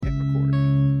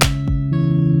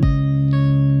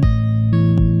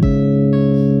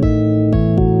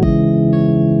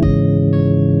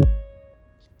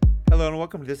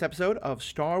welcome to this episode of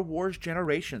Star Wars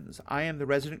Generations. I am the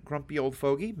resident grumpy old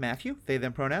fogey, Matthew, they,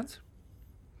 them pronouns.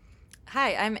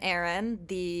 Hi, I'm Erin,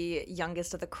 the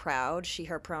youngest of the crowd, she,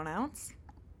 her pronouns.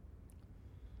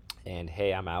 And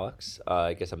hey, I'm Alex.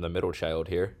 I guess I'm the middle child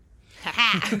here.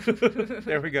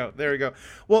 There we go.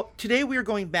 Well, today we are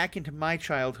going back into my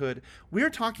childhood. We are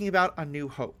talking about A New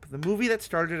Hope, the movie that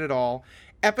started it all.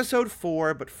 Episode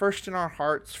 4, but first in our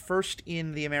hearts, first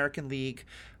in the American League.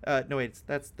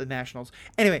 That's the Nationals.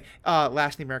 Anyway,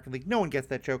 last in the American League. No one gets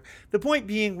that joke. The point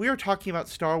being, we are talking about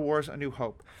Star Wars A New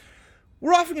Hope.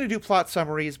 We're often going to do plot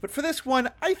summaries, but for this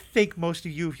one, I think most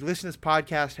of you, if you listen to this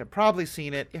podcast, have probably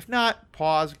seen it. If not,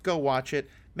 pause, go watch it,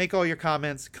 make all your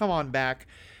comments, come on back.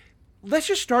 Let's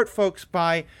just start, folks,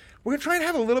 by... We're going to try and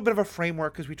have a little bit of a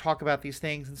framework as we talk about these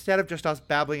things, instead of just us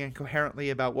babbling incoherently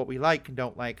about what we like and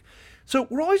don't like. So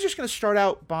we're always just going to start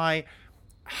out by,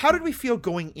 how did we feel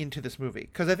going into this movie?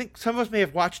 Because I think some of us may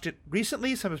have watched it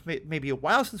recently, some of us may be a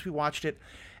while since we watched it.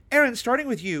 Erin, starting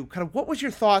with you, kind of what was your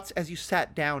thoughts as you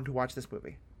sat down to watch this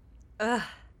movie?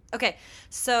 Okay,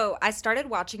 so I started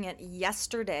watching it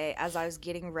yesterday as I was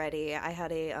getting ready. I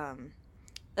had a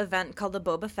event called the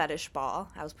Boba Fettish Ball.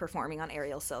 I was performing on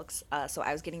Aerial Silks, so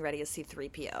I was getting ready as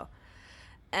C-3PO.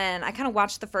 And I kind of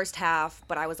watched the first half,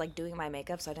 but I was like doing my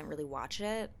makeup, so I didn't really watch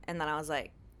it. And then I was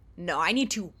like, no, I need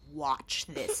to watch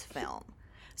this film.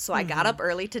 So I got up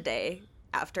early today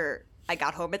after I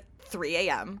got home at 3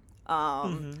 a.m.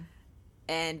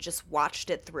 And just watched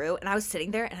it through. And I was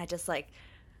sitting there and I just like,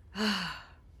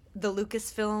 the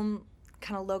Lucasfilm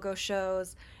kind of logo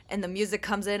shows and the music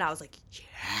comes in. I was like,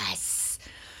 yes.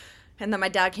 And then my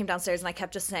dad came downstairs and I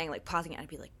kept just saying, like, pausing it. I'd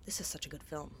be like, this is such a good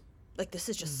film. Like, this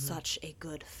is just such a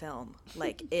good film.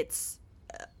 Like, it's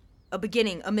a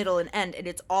beginning, a middle, and end, and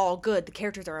it's all good. The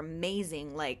characters are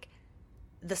amazing. Like,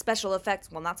 the special effects,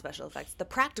 well, not special effects, the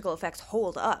practical effects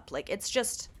hold up. Like, it's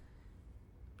just,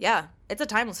 yeah, it's a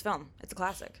timeless film. It's a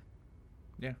classic.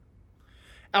 Yeah.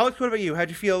 Alex, what about you? How'd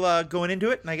you feel going into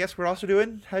it? And I guess we're also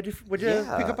doing, what'd you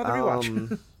pick up on the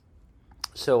rewatch?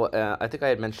 So I think I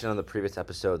had mentioned on the previous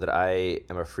episode that I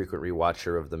am a frequent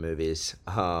rewatcher of the movies.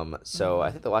 So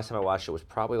I think the last time I watched it was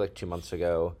probably like 2 months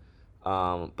ago.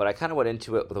 But I kind of went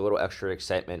into it with a little extra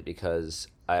excitement because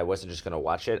I wasn't just going to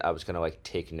watch it. I was going to like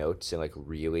take notes and like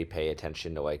really pay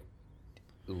attention to like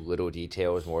little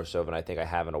details more so than I think I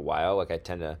have in a while. Like I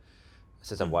tend to,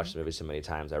 since I've watched the movie so many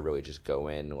times, I really just go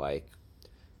in like,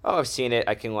 oh, I've seen it.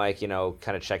 I can like,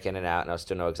 kind of check in and out and I'll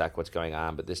still know exactly what's going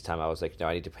on. But this time I was like, no,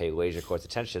 I need to pay laser close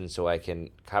attention so I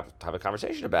can have a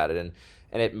conversation about it.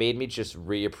 And it made me just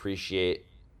reappreciate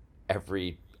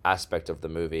every aspect of the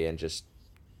movie and just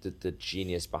the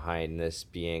genius behind this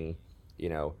being,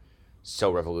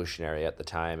 so revolutionary at the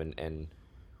time. And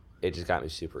it just got me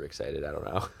super excited. I don't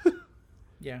know.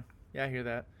 Yeah, I hear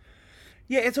that.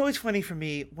 Yeah, it's always funny for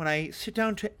me when I sit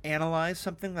down to analyze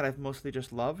something that I've mostly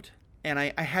just loved. And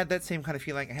I had that same kind of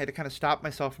feeling. I had to kind of stop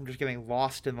myself from just getting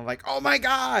lost in the like, oh my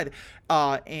God,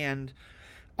 and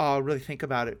really think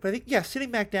about it. But I think, yeah,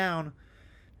 sitting back down,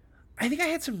 I think I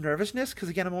had some nervousness because,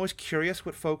 again, I'm always curious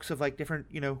what folks of like different,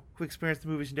 who experience the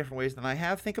movies in different ways than I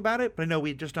have think about it. But I know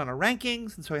we'd just done our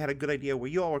rankings, and so I had a good idea where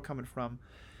you all were coming from.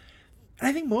 And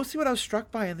I think mostly what I was struck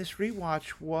by in this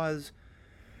rewatch was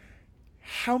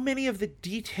how many of the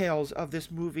details of this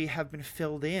movie have been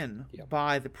filled in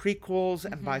by the prequels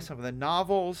and by some of the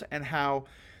novels, and how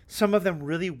some of them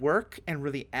really work and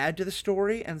really add to the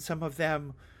story, and some of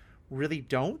them really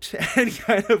don't, and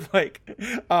kind of like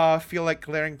feel like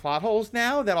glaring plot holes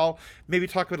now that I'll maybe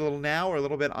talk about a little now or a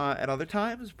little bit at other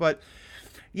times. But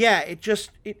yeah, it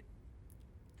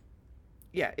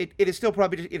is still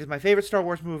probably it is my favorite Star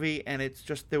Wars movie, and it's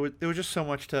just there was just so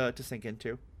much to sink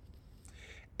into.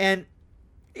 And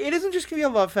it isn't just going to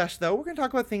be a love fest, though. We're going to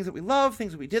talk about things that we love,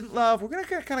 things that we didn't love. We're going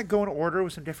to kind of go in order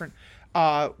with some different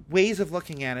ways of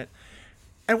looking at it.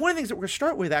 And one of the things that we're going to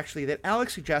start with, actually, that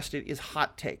Alex suggested is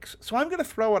hot takes. So I'm going to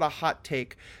throw out a hot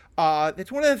take. That's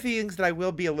one of the things that I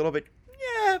will be a little bit,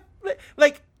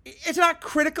 like, it's not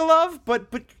critical of, but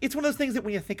it's one of those things that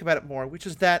when you think about it more, which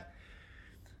is that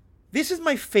this is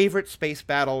my favorite space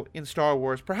battle in Star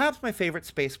Wars, perhaps my favorite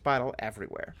space battle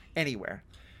anywhere.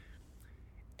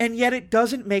 And yet it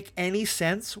doesn't make any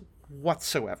sense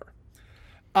whatsoever.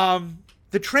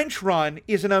 The trench run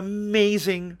is an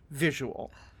amazing visual,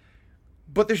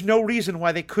 but there's no reason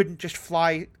why they couldn't just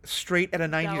fly straight at a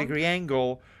 90-degree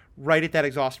angle right at that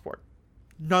exhaust port.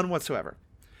 None whatsoever.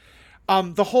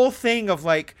 The whole thing of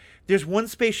like, there's one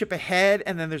spaceship ahead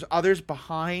and then there's others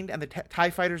behind and the TIE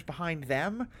fighters behind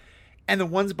them. And the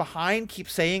ones behind keep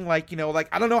saying like,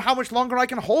 I don't know how much longer I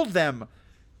can hold them.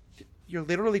 you're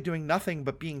literally doing nothing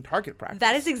but being target practice.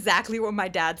 That is exactly what my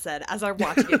dad said as I'm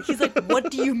watching it. He's like,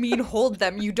 what do you mean hold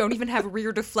them? You don't even have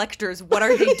rear deflectors. What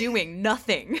are they doing?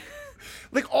 Nothing.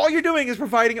 Like, all you're doing is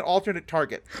providing an alternate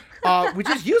target, which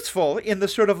is useful in the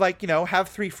sort of like, have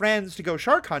 3 friends to go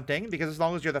shark hunting, because as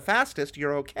long as you're the fastest,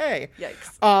 you're okay.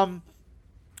 Yikes.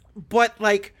 But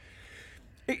like,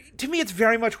 to me, it's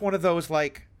very much one of those,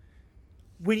 like,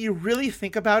 when you really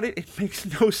think about it, it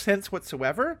makes no sense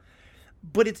whatsoever.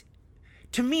 But it's,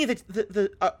 to me,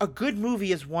 a good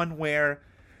movie is one where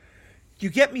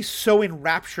you get me so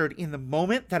enraptured in the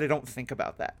moment that I don't think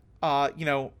about that.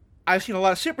 I've seen a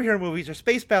lot of superhero movies or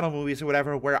space battle movies or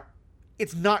whatever where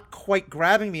it's not quite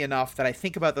grabbing me enough that I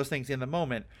think about those things in the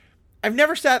moment. I've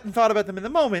never sat and thought about them in the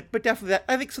moment, but definitely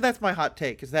I think so. That's my hot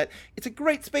take, is that it's a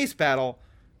great space battle,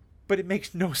 but it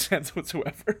makes no sense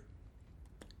whatsoever.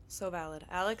 So valid.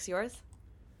 Alex, yours?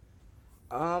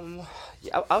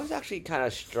 Yeah, I was actually kind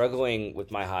of struggling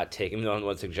with my hot take, even though no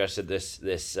one suggested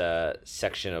this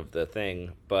section of the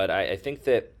thing. But I think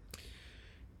that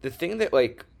the thing that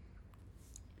like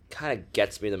kind of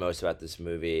gets me the most about this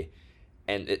movie,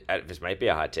 and this might be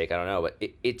a hot take, I don't know, but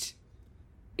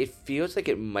it feels like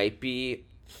it might be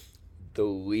the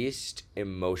least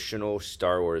emotional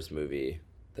Star Wars movie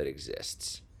that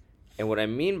exists. And what I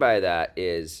mean by that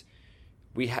is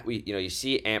we you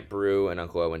see Aunt Beru and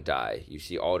Uncle Owen die. You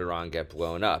see Alderaan get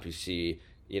blown up. You see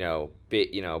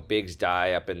Biggs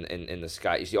die up in the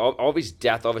sky. You see all these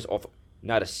death, all this awful.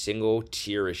 Not a single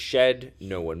tear is shed.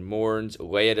 No one mourns.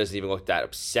 Leia doesn't even look that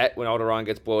upset when Alderaan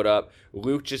gets blown up.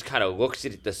 Luke just kind of looks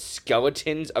at the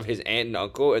skeletons of his aunt and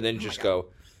uncle and then just go,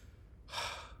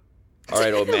 all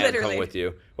right, old man, come with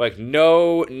you. Like,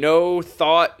 no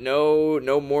thought,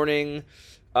 no mourning.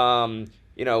 One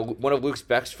of Luke's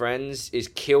best friends is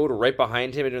killed right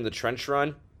behind him in the trench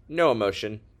run. No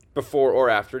emotion before or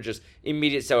after, just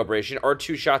immediate celebration.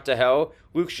 R2 shot to hell.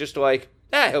 Luke's just like,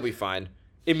 he'll be fine.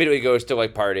 Immediately goes to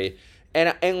like party.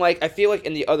 And like, I feel like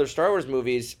in the other Star Wars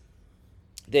movies,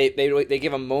 they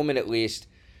give a moment at least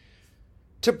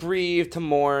to breathe, to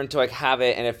mourn, to like have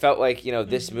it. And it felt like,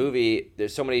 this movie,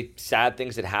 there's so many sad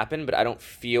things that happen, but I don't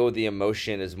feel the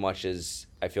emotion as much as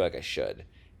I feel like I should.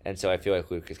 And so I feel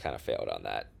like Luke has kind of failed on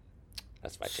that.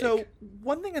 That's my take. So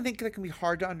one thing I think that can be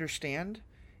hard to understand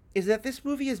is that this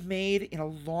movie is made in a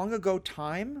long ago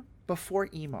time before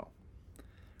emo,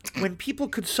 when people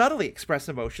could subtly express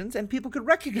emotions and people could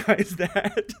recognize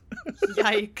that.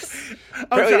 Yikes.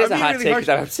 Apparently it is a hot take because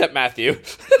I've upset Matthew.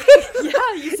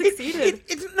 Yeah, you succeeded.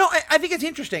 I think it's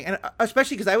interesting, and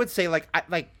especially because I would say,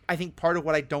 I think part of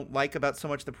what I don't like about so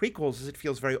much of the prequels is it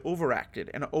feels very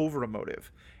overacted and over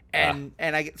emotive. And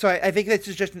I think that's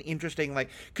just an interesting,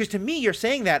 because to me, you're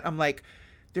saying that, I'm like,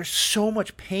 there's so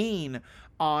much pain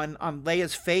on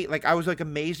Leia's fate. Like, I was like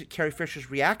amazed at Carrie Fisher's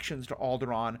reactions to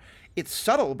Alderaan. It's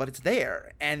subtle, but it's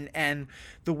there. And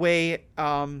the way,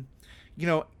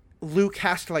 Luke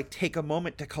has to take a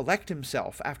moment to collect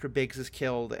himself after Biggs is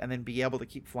killed and then be able to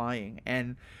keep flying.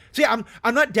 And so, yeah,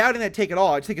 I'm not doubting that take at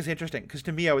all. I just think it's interesting because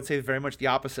to me, I would say very much the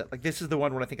opposite. Like, this is the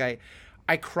one where I think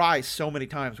I cry so many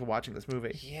times while watching this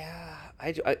movie. Yeah,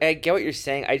 I get what you're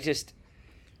saying.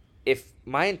 If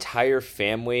my entire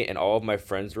family and all of my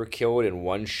friends were killed in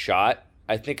one shot,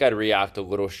 I think I'd react a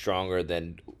little stronger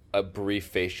than a brief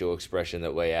facial expression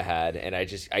that Leia had. And I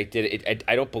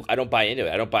don't buy into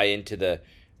it. I don't buy into the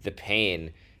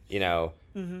pain,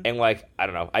 Mm-hmm. And I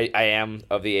don't know. I am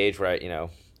of the age where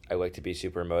I like to be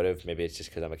super emotive. Maybe it's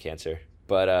just because I'm a Cancer.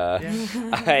 But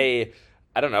yeah.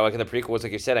 I don't know, in the prequels,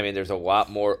 like you said, there's a lot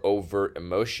more overt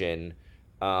emotion.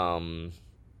 And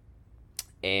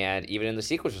even in the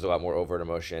sequels, there's a lot more overt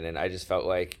emotion. And I just felt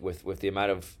like with the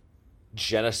amount of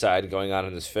genocide going on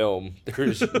in this film,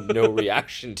 there's no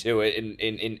reaction to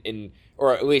it.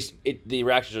 Or at least the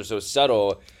reactions are so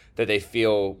subtle that they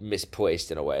feel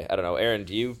misplaced in a way. I don't know. Erin,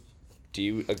 do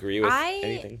you agree with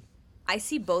anything? I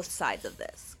see both sides of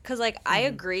this because I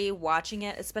agree watching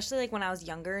it, especially when I was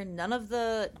younger, none of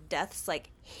the deaths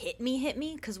hit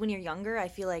me because when you're younger, I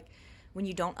feel like when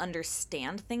you don't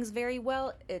understand things very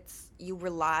well, you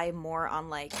rely more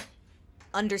on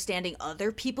understanding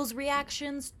other people's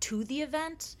reactions to the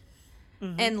event.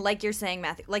 Mm-hmm. And like you're saying,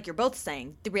 Matthew, like you're both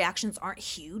saying, the reactions aren't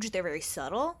huge, they're very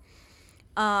subtle.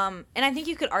 And I think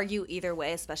you could argue either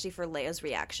way, especially for Leia's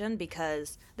reaction,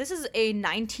 because this is a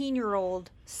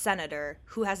 19-year-old senator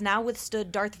who has now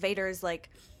withstood Darth Vader's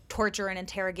torture and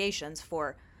interrogations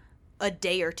for a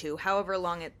day or two, however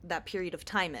long that period of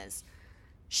time is.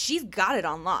 She's got it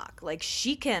on lock.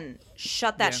 She can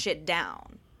shut that shit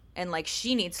down, and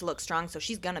she needs to look strong, so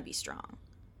she's gonna be strong.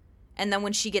 And then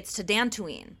when she gets to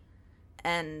Dantooine,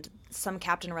 and some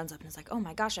captain runs up and is like, oh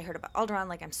my gosh, I heard about Alderaan.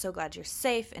 Like, I'm so glad you're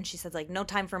safe. And she says, like, no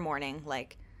time for mourning.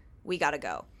 Like, we got to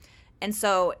go. And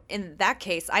so in that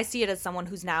case, I see it as someone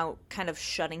who's now kind of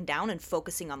shutting down and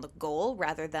focusing on the goal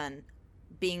rather than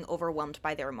being overwhelmed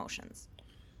by their emotions.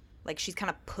 Like, she's kind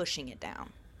of pushing it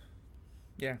down.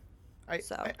 Yeah. I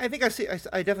think I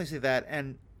definitely see that.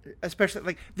 And especially,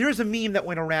 like, there is a meme that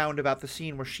went around about the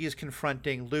scene where she is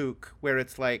confronting Luke, where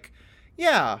it's like,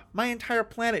 yeah, my entire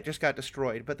planet just got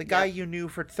destroyed, but the guy you knew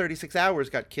for 36 hours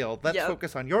got killed. Let's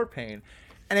focus on your pain.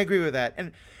 And I agree with that.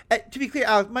 And to be clear,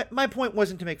 Alex, my point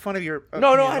wasn't to make fun of your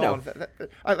no, I know.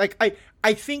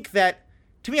 I think that,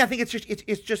 to me, I think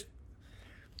it's just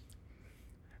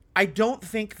I don't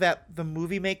think that the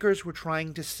movie makers were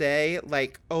trying to say,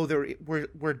 like, oh,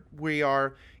 we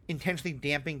are intentionally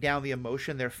damping down the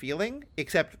emotion they're feeling,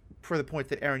 except for the point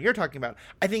that, Aaron, you're talking about.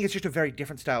 I think it's just a very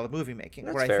different style of movie making.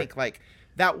 That's where fair. I think, like,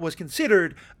 that was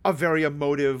considered a very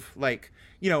emotive, like,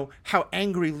 you know, how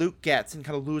angry Luke gets and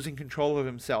kind of losing control of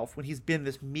himself when he's been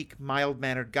this meek,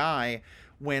 mild-mannered guy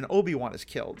when Obi-Wan is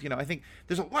killed. You know, I think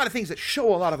there's a lot of things that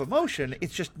show a lot of emotion.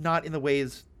 It's just not in the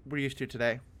ways we're used to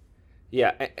today.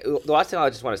 Yeah, the last thing I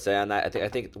just want to say on that, I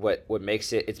think what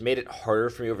makes it's made it harder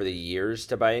for me over the years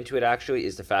to buy into it, actually,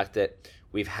 is the fact that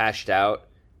we've hashed out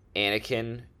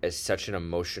Anakin as such an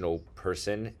emotional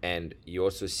person, and you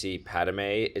also see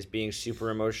Padme as being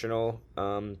super emotional,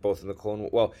 both in the Clone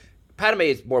Wars. Well, Padme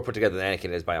is more put together than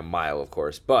Anakin is by a mile, of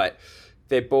course, but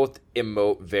they both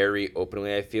emote very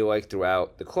openly, I feel like,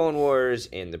 throughout the Clone Wars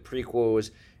and the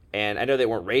prequels. And I know they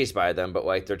weren't raised by them, but,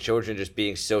 like, their children just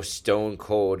being so stone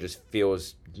cold just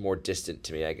feels more distant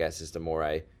to me, I guess, is the more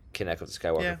I connect with the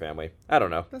Skywalker family. I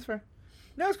don't know. That's fair.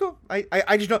 No, it's cool.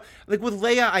 I just don't, like, with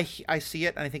Leia, I see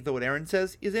it, and I think that what Aaron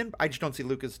says is in. I just don't see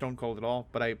Luke as stone cold at all,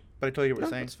 but I totally hear what you're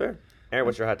saying. That's fair. Aaron,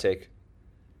 what's your hot take?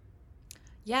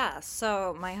 Yeah,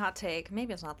 so my hot take,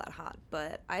 maybe it's not that hot,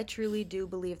 but I truly do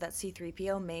believe that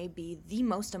C-3PO may be the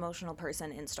most emotional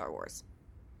person in Star Wars.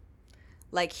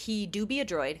 Like, he do be a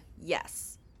droid,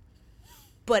 yes.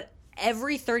 But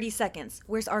every 30 seconds,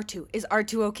 where's R2? Is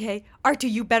R2 okay? R2,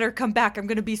 you better come back. I'm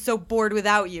going to be so bored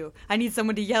without you. I need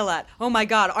someone to yell at. Oh my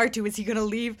god, R2, is he going to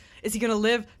leave? Is he going to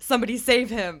live? Somebody save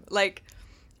him. Like,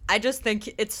 I just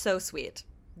think it's so sweet.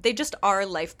 They just are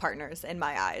life partners in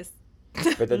my eyes.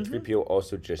 But then 3PO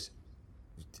also just...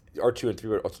 R2 and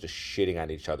 3PO are also just shitting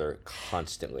on each other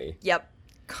constantly. Yep.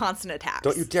 Constant attacks.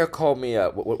 Don't you dare call me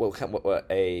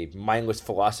a mindless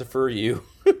philosopher, you.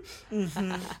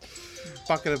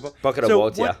 Bucket of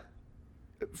bolts, yeah.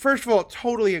 First of all,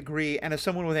 totally agree. And as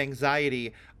someone with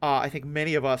anxiety, I think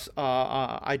many of us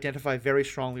identify very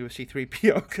strongly with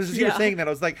C-3PO. Because as you were saying that,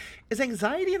 I was like, is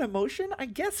anxiety an emotion? I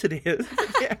guess it is.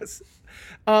 Yes.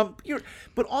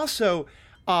 But also...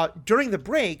 during the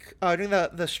break, during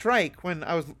the strike, when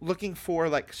I was looking for,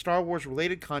 like, Star Wars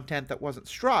related content that wasn't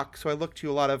struck, so I looked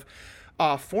to a lot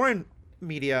of foreign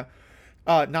media,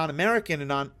 non-American and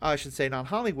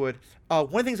non-Hollywood. One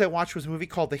of the things I watched was a movie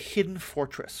called The Hidden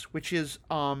Fortress, which is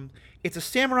it's a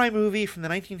samurai movie from the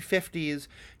 1950s,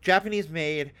 Japanese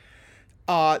made.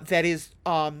 That is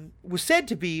was said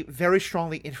to be very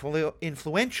strongly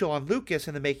influential on Lucas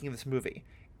in the making of this movie,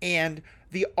 and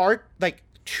the art, like.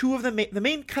 Two of the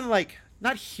main kind of, like,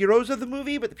 not heroes of the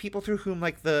movie, but the people through whom,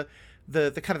 like, the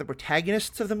kind of the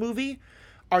protagonists of the movie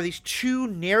are these two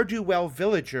ne'er-do-well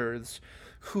villagers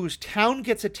whose town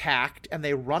gets attacked and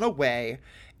they run away,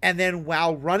 and then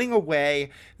while running away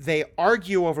they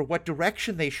argue over what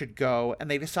direction they should go, and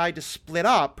they decide to split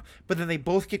up, but then they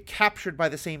both get captured by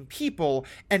the same people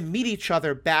and meet each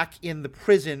other back in the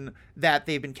prison that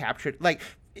they've been captured, like,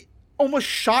 almost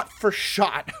shot for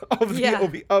shot of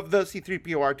the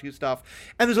C-3PO R2 stuff.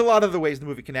 And there's a lot of other ways the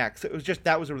movie connects. It was just,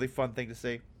 that was a really fun thing to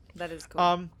see. That is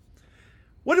cool.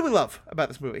 What do we love about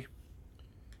this movie?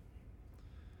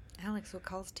 Alex, what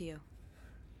calls to you?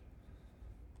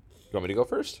 You want me to go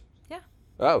first? Yeah.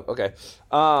 Oh, okay.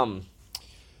 I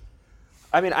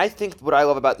mean, I think what I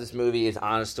love about this movie is,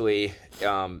 honestly,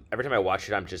 every time I watch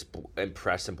it, I'm just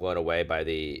impressed and blown away by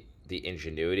the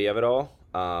ingenuity of it all.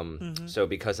 So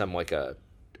because I'm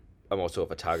also a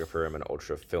photographer, I'm an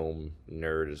ultra film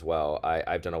nerd as well.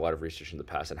 I've done a lot of research in the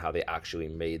past on how they actually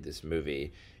made this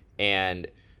movie, and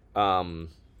a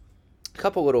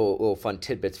couple little fun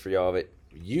tidbits for y'all that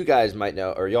you guys might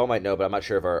know, or y'all might know, but I'm not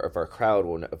sure if our crowd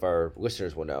will know, if our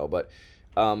listeners will know. But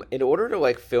in order to,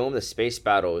 like, film the space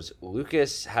battles,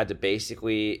 Lucas had to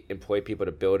basically employ people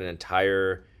to build an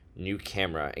entire new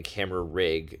camera and camera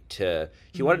rig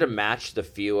he wanted to match the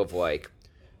feel of, like,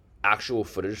 actual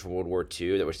footage from World War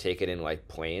II that was taken in, like,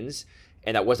 planes,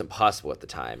 and that wasn't possible at the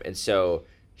time. And so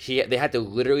they had to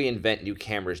literally invent new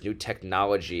cameras, new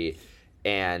technology,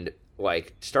 and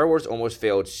like Star Wars almost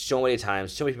failed so many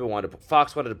times. So many people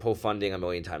Fox wanted to pull funding a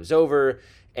million times over,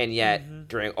 and yet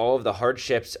during all of the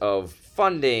hardships of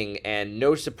funding and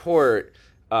no support,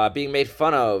 being made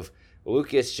fun of,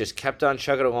 Lucas just kept on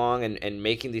chugging along and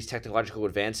making these technological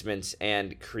advancements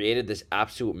and created this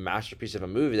absolute masterpiece of a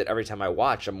movie that every time I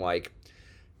watch, I'm like,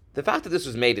 the fact that this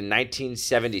was made in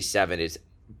 1977 is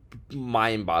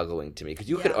mind-boggling to me. Because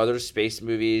you look at other space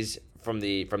movies from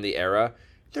the era,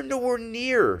 they're nowhere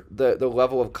near the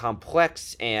level of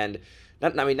complex and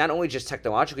not only just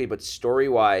technologically but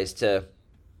story-wise.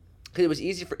 Because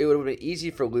it would have been easy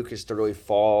for Lucas to really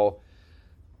fall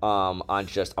on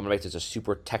just, I'm gonna make this a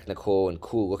super technical and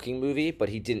cool looking movie, but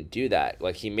he didn't do that.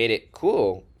 Like, he made it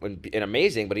cool and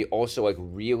amazing, but he also like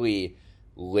really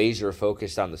laser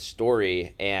focused on the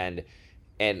story and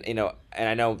you know, and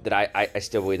I know that I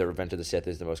still believe that Revenge of the Sith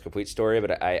is the most complete story,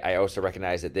 but I also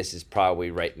recognize that this is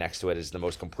probably right next to it as the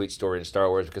most complete story in Star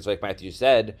Wars, because like Matthew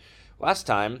said last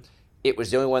time, it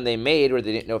was the only one they made where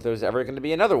they didn't know if there was ever going to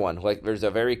be another one. Like, there's a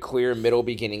very clear middle,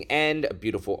 beginning, end, a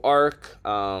beautiful arc.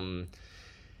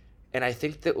 And I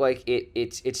think that like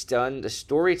it's done, the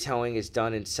storytelling is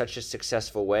done in such a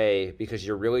successful way because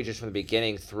you're really just from the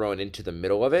beginning thrown into the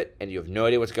middle of it and you have no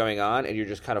idea what's going on and you're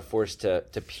just kind of forced to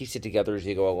piece it together as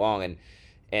you go along.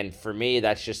 And for me,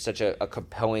 that's just such a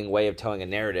compelling way of telling a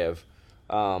narrative.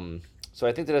 So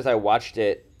I think that as I watched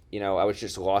it, you know, I was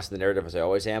just lost in the narrative as I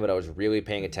always am, but I was really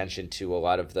paying attention to a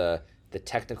lot of the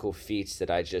technical feats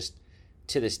that I just,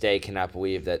 to this day, cannot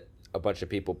believe that a bunch of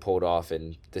people pulled off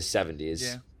in the 70s.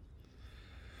 Yeah.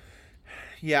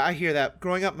 Yeah, I hear that.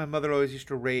 Growing up, my mother always used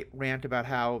to rant about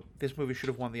how this movie should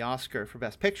have won the Oscar for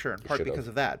Best Picture, in part because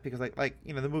of that. Because, like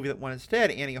you know, the movie that won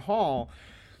instead, Annie Hall,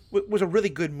 was a really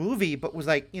good movie, but was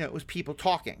like, you know, it was people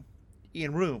talking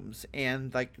in rooms,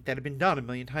 and like that had been done a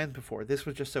million times before. This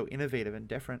was just so innovative and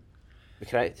different.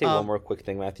 Can I say one more quick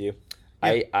thing, Matthew?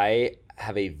 Yeah. I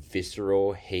have a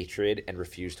visceral hatred and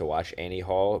refuse to watch Annie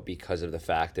Hall because of the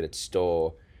fact that it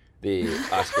stole the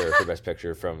Oscar for Best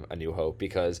Picture from A New Hope,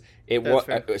 because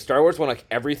Star Wars won like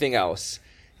everything else,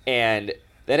 and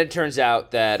then it turns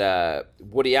out that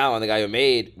Woody Allen, the guy who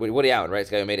made Woody Allen, right, the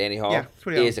guy who made Annie Hall,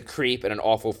 is a creep and an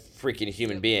awful freaking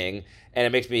human being, and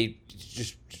it makes me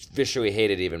just viscerally hate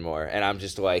it even more. And I'm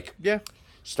just like,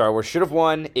 Star Wars should have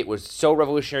won. It was so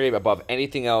revolutionary above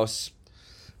anything else.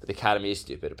 But the Academy is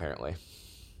stupid, apparently.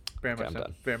 Very much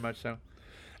so. Very much so.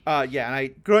 Yeah, and I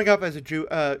growing up as a Jew.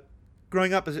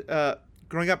 Growing up in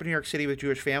New York City with a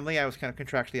Jewish family, I was kind of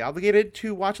contractually obligated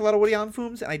to watch a lot of Woody Allen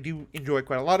films, and I do enjoy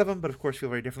quite a lot of them, but of course feel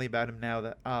very differently about him now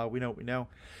that we know what we know.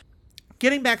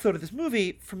 Getting back, though, to this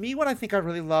movie, for me, what I think I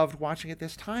really loved watching it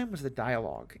this time was the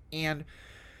dialogue. And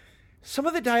some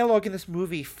of the dialogue in this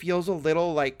movie feels a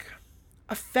little, like,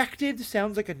 affected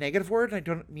sounds like a negative word, and I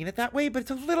don't mean it that way, but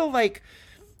it's a little like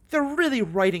they're really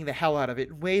writing the hell out of it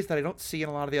in ways that I don't see in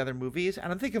a lot of the other movies.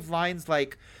 And I'm thinking of lines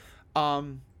like,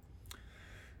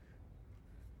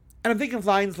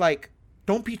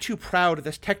 don't be too proud of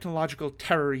this technological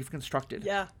terror you've constructed.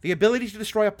 Yeah. The ability to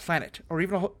destroy a planet, or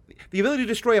even the ability to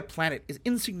destroy a planet is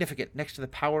insignificant next to the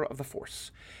power of the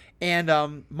Force. And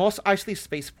Mos Eisley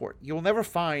Spaceport, you will never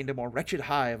find a more wretched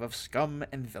hive of scum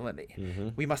and villainy. Mm-hmm.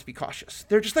 We must be cautious.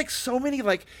 There are just like so many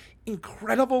like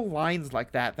incredible lines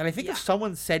like that I think if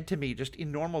someone said to me just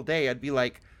in normal day, I'd be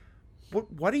like,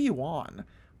 what are you on?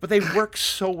 But they work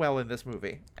so well in this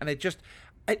movie. And it just,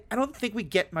 I don't think we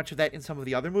get much of that in some of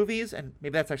the other movies. And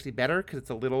maybe that's actually better because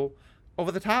it's a little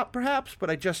over the top perhaps.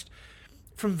 But I just,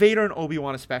 from Vader and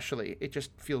Obi-Wan especially, it just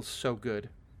feels so good.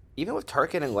 Even with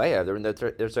Tarkin and Leia,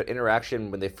 there's an interaction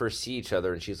when they first see each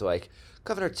other, and she's like,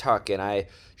 Governor Tarkin, I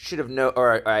should have known,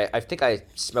 or I think I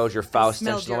smelled your foul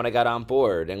stench when I got on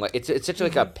board. And like it's such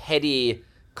like a petty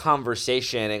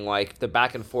conversation, and like the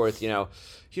back and forth, you don't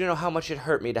know how much it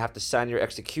hurt me to have to sign your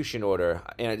execution order.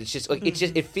 And it's just like,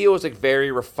 it feels like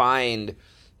very refined,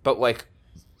 but like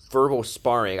verbal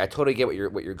sparring. I totally get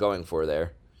what you're going for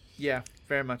there. Yeah.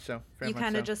 Very much so. You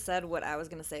kind of just said what I was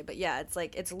going to say, but yeah,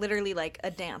 it's literally like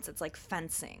a dance. It's like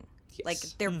fencing. Yes. Like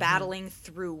they're battling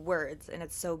through words, and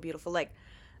it's so beautiful. Like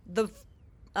the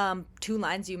two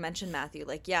lines you mentioned, Matthew,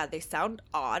 like, yeah, they sound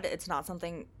odd. It's not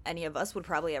something any of us would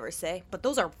probably ever say, but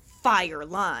those are fire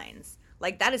lines.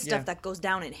 Like that is stuff that goes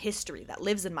down in history, that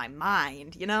lives in my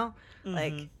mind, Mm-hmm.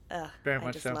 Like,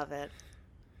 I just love it.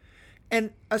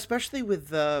 And especially with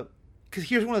because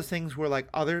here's one of those things where like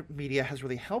other media has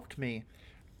really helped me.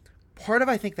 Part of,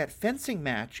 I think, that fencing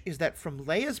match is that from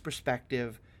Leia's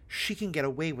perspective, she can get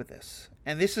away with this.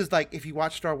 And this is like, if you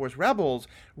watch Star Wars Rebels,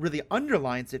 really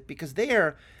underlines it, because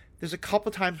there, there's a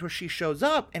couple times where she shows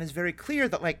up and is very clear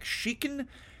that like she can,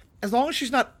 as long as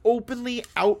she's not openly,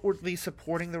 outwardly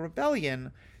supporting the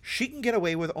rebellion, she can get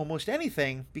away with almost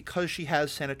anything because she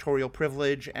has senatorial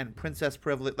privilege and princess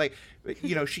privilege. Like,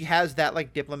 you know, she has that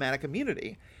like diplomatic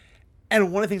immunity.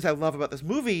 And one of the things I love about this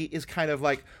movie is kind of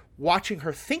like watching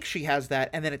her think she has that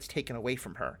and then it's taken away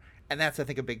from her. And that's, I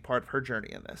think, a big part of her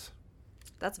journey in this.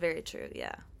 That's very true,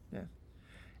 yeah. Yeah.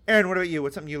 Erin, what about you?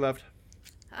 What's something you loved?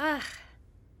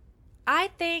 I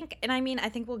think, and I mean, I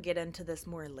think we'll get into this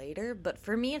more later, but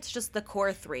for me, it's just the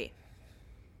core three.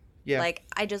 Yeah. Like,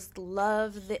 I just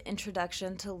love the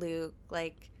introduction to Luke.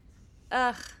 Like,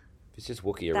 It's just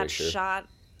Wookiee that erasure. shot.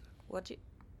 What'd you...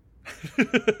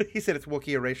 He said it's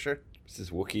Wookiee erasure. This is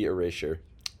Wookiee erasure.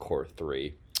 Core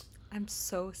 3. I'm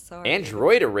so sorry.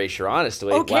 Android erasure,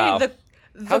 honestly. Okay, Wow. the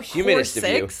How core humanist of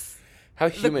you. 6? How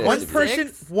humanist One of you. person,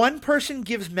 Six? one person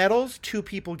gives medals, 2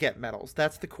 people get medals.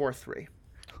 That's the core 3.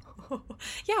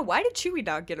 Yeah, why did Chewie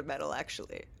not get a medal,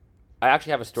 actually? I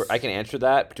actually have a story. I can answer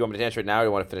that. But do you want me to answer it now or do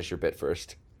you want to finish your bit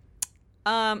first?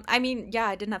 I mean, yeah,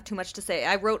 I didn't have too much to say.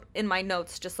 I wrote in my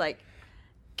notes just like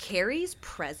Carrie's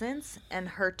presence and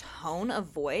her tone of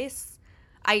voice.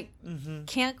 I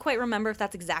can't quite remember if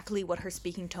that's exactly what her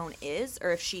speaking tone is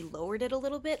or if she lowered it a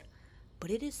little bit,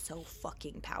 but it is so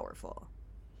fucking powerful.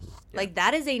 Yeah. Like,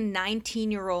 that is a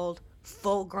 19-year-old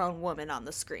full-grown woman on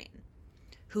the screen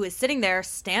who is sitting there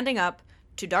standing up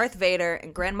to Darth Vader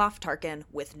and Grand Moff Tarkin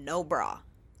with no bra.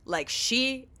 Like,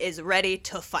 she is ready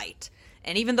to fight.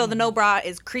 And even though the no bra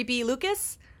is creepy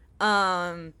Lucas,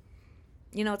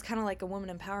 you know, it's kind of like a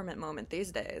woman empowerment moment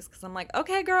these days. Because I'm like,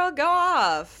 okay, girl, go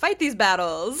off. Fight these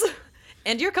battles.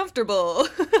 And you're comfortable.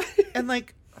 And,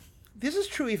 like, this is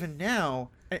true even now.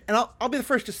 And I'll be the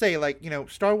first to say, like, you know,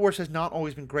 Star Wars has not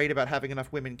always been great about having enough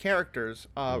women characters.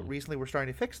 Recently, we're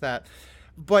starting to fix that.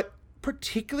 But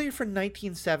particularly for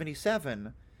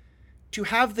 1977, to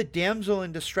have the damsel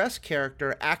in distress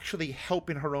character actually help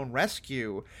in her own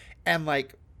rescue and,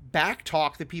 like,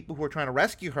 backtalk the people who are trying to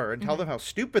rescue her and tell them how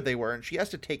stupid they were and she has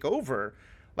to take over,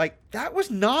 like, that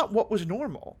was not what was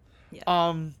normal.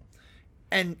 Yeah.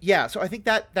 And yeah, so I think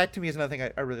that to me is another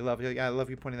thing I really love. I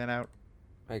love you pointing that out.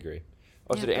 I agree.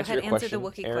 Oh, Yeah, so to go answer ahead, your answer question, the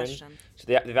Wookiee Aaron, question. so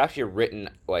they've actually written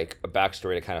like a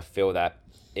backstory to kind of fill that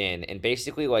in, and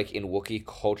basically like in Wookiee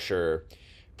culture,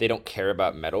 they don't care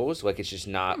about medals. Like, it's just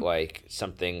not like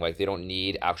something like they don't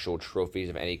need actual trophies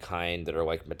of any kind that are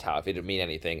like metallic. They don't mean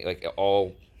anything. Like,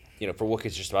 all, you know, for Wookiees,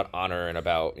 it's just about honor and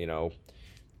about, you know,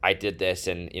 I did this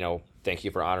and, you know, thank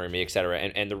you for honoring me, etc.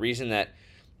 And the reason that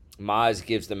Maz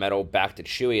gives the medal back to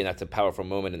Chewie, and that's a powerful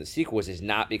moment in the sequels, is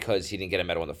not because he didn't get a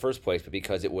medal in the first place, but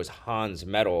because it was Han's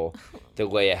medal that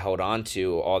Leia held on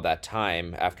to all that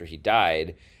time after he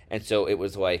died. And so it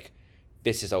was like,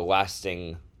 this is a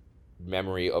lasting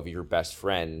memory of your best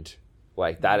friend.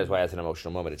 Like, that is why it's an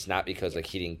emotional moment. It's not because, like,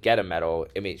 he didn't get a medal.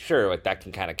 I mean, sure, like, that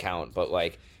can kind of count, but,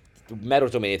 like,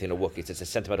 medals don't mean anything to Wookiees. It's a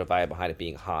sentimental vibe behind it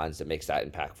being Han's that makes that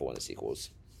impactful in the sequels.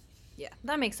 Yeah,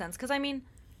 that makes sense. Because, I mean,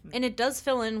 and it does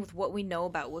fill in with what we know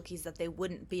about Wookiees, that they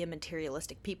wouldn't be a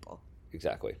materialistic people.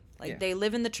 Exactly. Like, they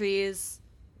live in the trees,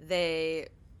 they,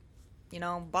 you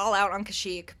know, ball out on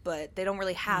Kashyyyk, but they don't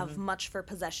really have much for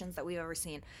possessions that we've ever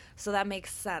seen. So that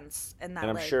makes sense. And that,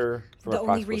 And I'm like, sure, from the a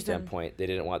only practical reason... standpoint, they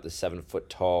didn't want the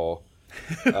 7-foot-tall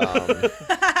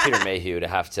Peter Mayhew to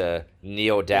have to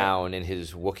kneel down in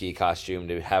his Wookiee costume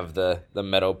to have the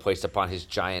medal placed upon his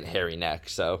giant hairy neck.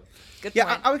 So, Good Yeah,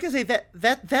 point. I was gonna say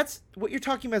that's what you're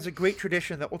talking about is a great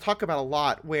tradition that we'll talk about a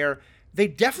lot, where they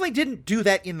definitely didn't do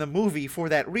that in the movie for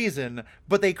that reason,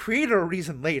 but they created a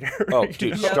reason later. oh, you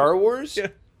dude, know? Star Wars. Yeah.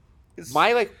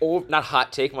 My not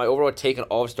hot take, my overall take on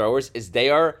all of Star Wars is they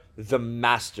are the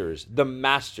masters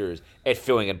at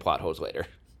filling in plot holes later.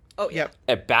 Oh, yeah. Yep.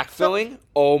 At backfilling,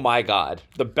 oh my god,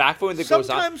 the backfilling that goes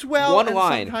on. Sometimes well, one and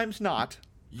line. sometimes not.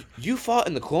 You fought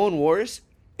in the Clone Wars,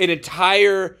 an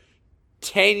entire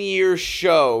 10-year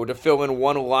show to fill in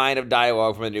one line of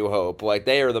dialogue from A New Hope. Like,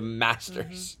 they are the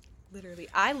masters. Literally.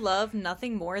 I love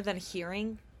nothing more than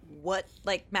hearing what,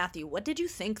 like, Matthew, what did you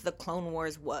think the Clone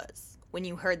Wars was when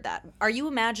you heard that? Are you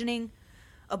imagining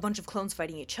a bunch of clones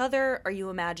fighting each other? Are you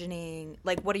imagining,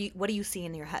 like, what do you see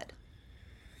in your head?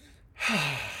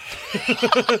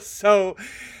 So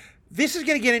this is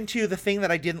going to get into the thing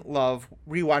that I didn't love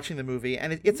rewatching the movie,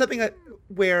 and it's something that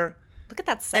where Look at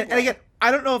that segue. and again,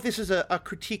 I don't know if this is a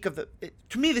critique of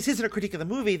to me this isn't a critique of the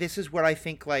movie. This is where I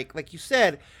think like you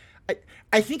said,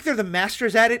 I think they're the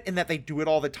masters at it in that they do it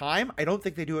all the time. I don't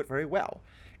think they do it very well,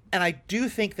 and I do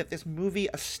think that this movie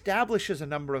establishes a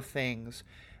number of things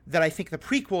that I think the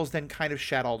prequels then kind of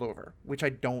shat all over, which I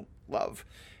don't love.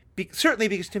 Certainly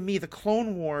because to me the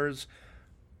Clone Wars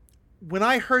when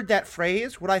I heard that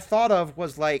phrase, what I thought of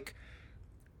was like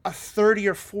a 30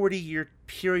 or 40 year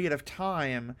period of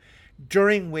time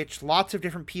during which lots of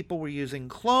different people were using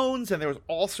clones, and there was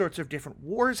all sorts of different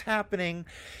wars happening,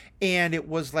 and it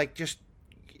was like just,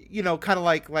 you know, kind of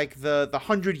like the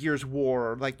 100 Years'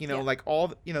 War, like, you know, like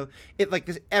all, you know, it like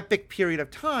this epic period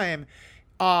of time.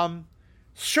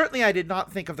 Certainly I did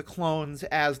not think of the clones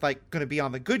as like going to be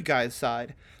on the good guys'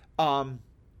 side, and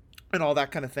all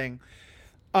that kind of thing.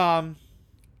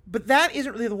 But that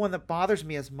isn't really the one that bothers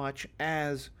me as much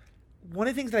as one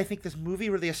of the things that I think this movie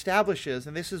really establishes,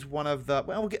 and this is one of the,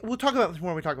 well, we'll talk about this more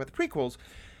when we talk about the prequels,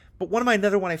 but one of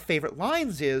my favorite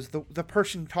lines is the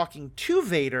person talking to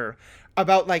Vader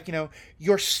about, like, you know,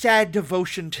 your sad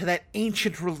devotion to that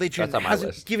ancient religion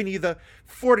hasn't given you the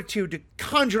fortitude to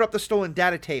conjure up the stolen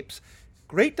data tapes.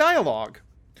 Great dialogue.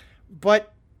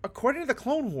 But according to the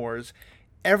Clone Wars,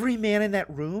 every man in that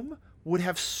room would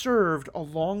have served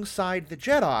alongside the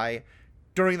Jedi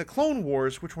during the Clone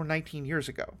Wars, which were 19 years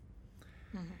ago.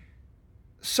 Mm-hmm.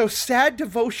 So sad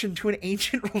devotion to an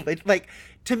ancient religion. Like,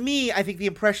 to me, I think the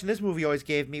impression this movie always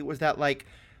gave me was that, like,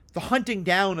 the hunting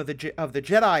down of the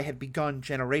Jedi had begun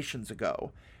generations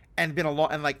ago, and been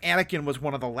and like Anakin was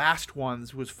one of the last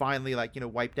ones who was finally, like, you know,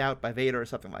 wiped out by Vader or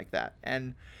something like that.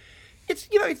 And it's,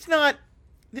 you know, it's not.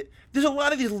 There's a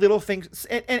lot of these little things,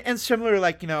 and similar,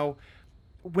 like, you know,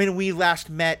 when we last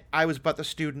met, I was but the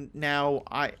student. Now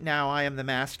I am the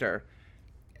master.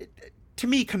 To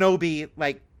me, Kenobi,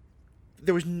 like,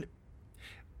 there was.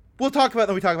 We'll talk about it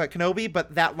when we talk about Kenobi,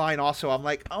 but that line also, I'm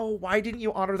like, oh, why didn't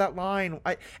you honor that line?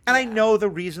 I know the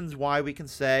reasons why we can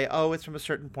say, oh, it's from a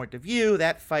certain point of view,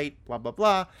 that fight, blah, blah,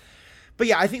 blah. But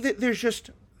yeah, I think that there's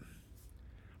just...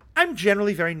 I'm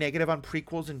generally very negative on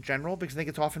prequels in general because I think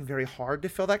it's often very hard to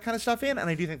fill that kind of stuff in, and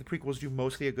I do think the prequels do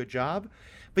mostly a good job.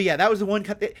 But yeah, that was the one...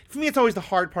 For me, it's always the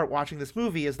hard part watching this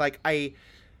movie is, like,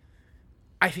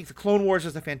 I think the Clone Wars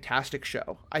is a fantastic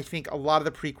show. I think a lot of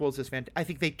the prequels is fantastic. I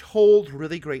think they told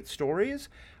really great stories.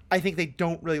 I think they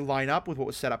don't really line up with what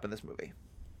was set up in this movie.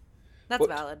 That's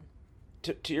valid.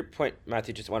 To your point,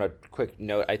 Matthew, just want a quick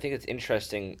note. I think it's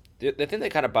interesting. The thing that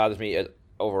kind of bothers me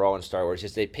overall in Star Wars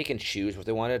is they pick and choose what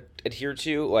they want to adhere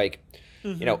to. Like,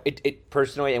 you know, it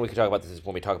personally, and we can talk about this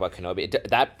when we talk about Kenobi,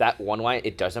 that one line,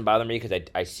 it doesn't bother me because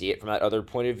I see it from that other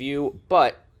point of view.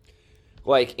 But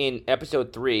like in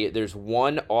episode 3, there's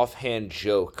one offhand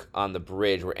joke on the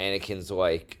bridge where Anakin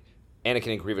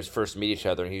and Grievous first meet each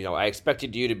other, and you know, I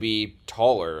expected you to be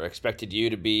taller, I expected you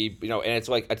to be, you know, and it's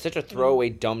like, it's such a throwaway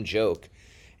dumb joke.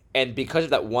 And because of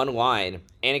that one line,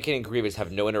 Anakin and Grievous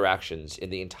have no interactions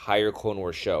in the entire Clone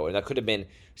Wars show, and that could have been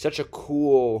such a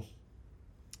cool,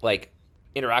 like,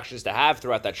 interactions to have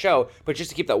throughout that show, but just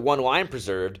to keep that one line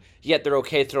preserved, yet they're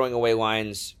okay throwing away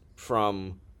lines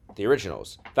from the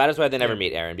originals. That is why they never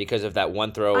meet Aaron, because of that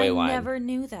one throwaway line. I never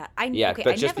knew that.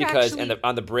 But just because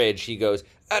on the bridge he goes,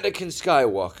 Anakin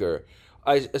Skywalker,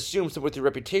 I assumed that with your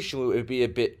reputation it would be a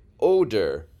bit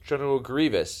older. General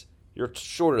Grievous, you're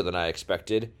shorter than I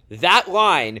expected. That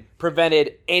line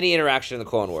prevented any interaction in the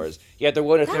Clone Wars. Yet they're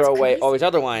willing to throw away all these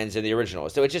other lines in the original.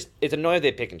 So it's annoying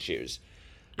they pick and choose.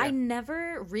 Yeah. I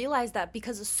never realized that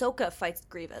because Ahsoka fights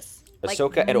Grievous.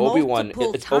 Ahsoka and Obi-Wan,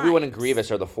 Obi-Wan and Grievous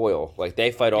are the foil. Like,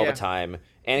 they fight all the time.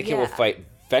 Anakin will fight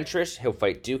Ventress, he'll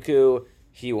fight Dooku,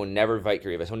 he will never fight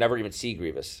Grievous. He'll never even see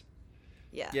Grievous.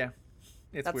 Yeah. Yeah.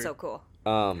 That's weird. So cool.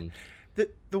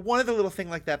 The one other little thing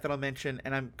like that I'll mention,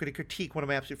 and I'm going to critique one of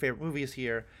my absolute favorite movies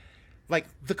here, like,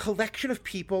 the collection of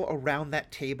people around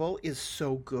that table is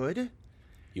so good.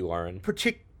 You are in.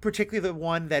 Particularly the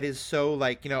one that is so,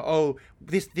 like, you know, oh,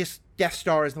 this Death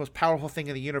Star is the most powerful thing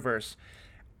in the universe.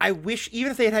 I wish,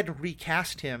 even if they had to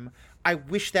recast him, I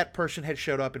wish that person had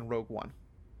showed up in Rogue One.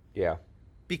 Yeah.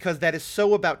 Because that is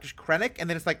so about just Krennic, and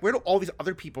then it's like, where do all these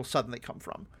other people suddenly come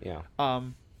from? Yeah.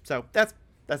 So that's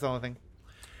the only thing.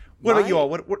 What about you all?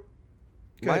 What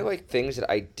my, like, things that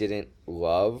I didn't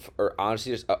love, or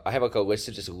honestly, just I have, like, a list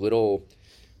of just little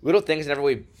things I never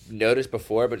really noticed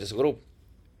before, but just little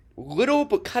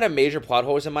but kind of major plot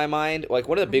holes in my mind. Like,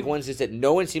 one of the big ones is that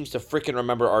no one seems to freaking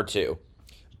remember R2.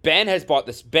 Ben bought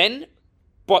the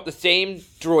same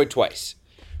droid twice.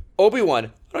 Obi-Wan, I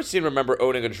don't seem to remember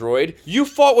owning a droid. You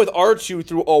fought with R2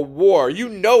 through a war. You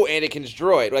know Anakin's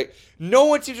droid. Like, no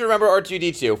one seems to remember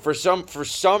R2-D2 for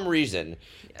some reason.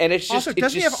 And it's just, also,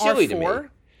 it's just silly to me.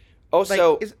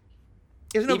 Also, like,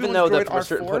 even though the From a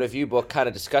Certain Point of View book kind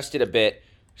of discussed it a bit,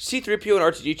 C-3PO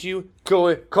and R2-D2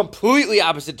 go completely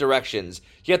opposite directions,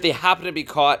 yet they happen to be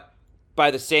caught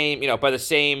by the same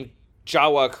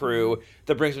Jawa crew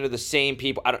that brings them to the same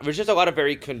people. There's just a lot of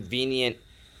very convenient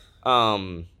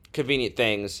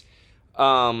things.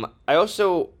 I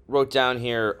also wrote down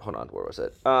here. Hold on, where was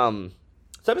it?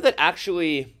 Something that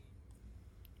actually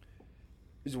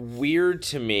is weird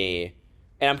to me,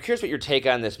 and I'm curious what your take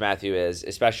on this, Matthew, is,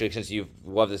 especially since you've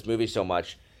loved this movie so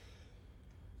much.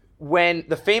 When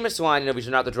the famous line, these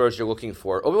are not the droids you're looking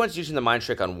for, Obi-Wan's using the mind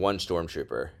trick on one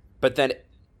stormtrooper, but then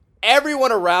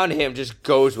everyone around him just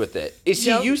goes with it. Is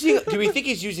he using? Do we think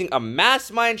he's using a mass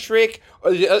mind trick,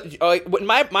 or like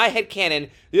my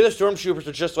headcanon, the other stormtroopers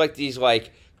are just like these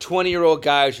 20-year-old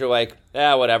guys who are like,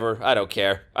 whatever, I don't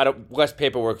care. Less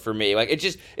paperwork for me. Like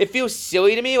it feels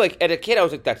silly to me. Like as a kid, I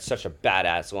was like, that's such a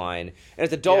badass line, and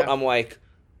as an adult, I'm like,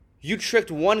 you tricked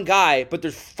one guy, but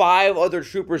there's 5 other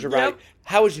troopers around. Yep.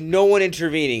 How is no one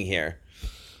intervening here?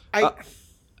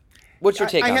 What's your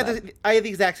take on that? I had the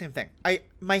exact same thing.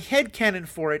 My headcanon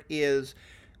for it is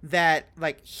that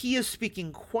he is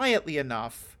speaking quietly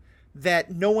enough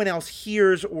that no one else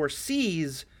hears or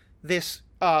sees this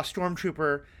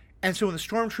stormtrooper, and so when the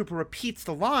stormtrooper repeats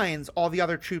the lines, all the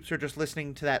other troops are just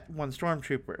listening to that one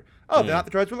stormtrooper. Oh, they're not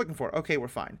the droids we're looking for. Okay, we're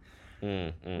fine.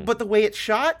 But the way it's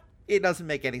shot, it doesn't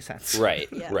make any sense. Right,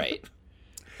 right.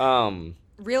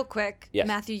 Real quick, yes.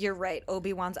 Matthew, you're right.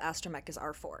 Obi-Wan's astromech is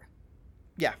R4.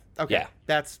 Yeah. Okay. Yeah.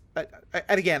 That's and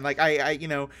again, I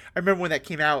remember when that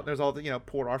came out. There's all the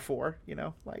poor R4.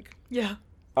 Yeah.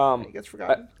 It gets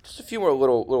forgotten. Just a few more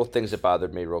little things that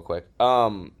bothered me, real quick.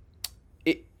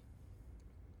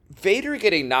 Vader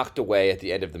getting knocked away at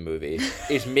the end of the movie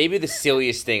is maybe the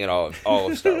silliest thing in all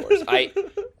of Star Wars.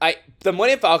 The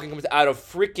Millennium Falcon comes out of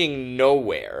freaking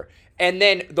nowhere. And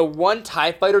then the one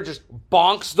TIE fighter just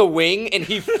bonks the wing, and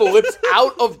he flips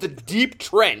out of the deep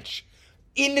trench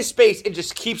into space and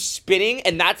just keeps spinning,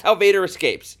 and that's how Vader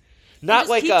escapes. Not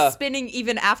he keeps spinning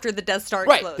even after the Death Star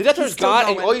explodes. Right, the Death Star's gone,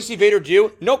 and all you see Vader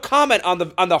do, no comment on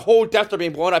the whole Death Star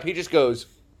being blown up. He just goes.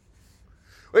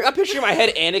 I'm picturing in my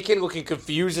head Anakin looking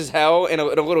confused as hell in a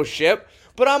little ship,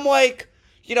 but I'm like,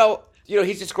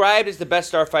 he's described as the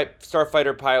best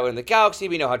starfighter pilot in the galaxy.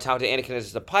 We know how talented Anakin is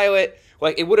as a pilot.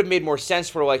 It would have made more sense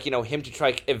for, him to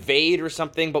try evade or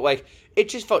something, but, it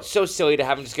just felt so silly to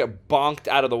have him just get bonked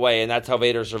out of the way, and that's how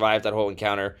Vader survived that whole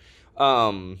encounter.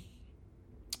 I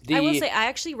will say, I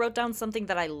actually wrote down something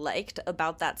that I liked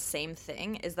about that same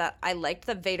thing, is that I liked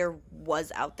that Vader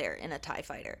was out there in a TIE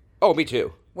fighter. Oh, me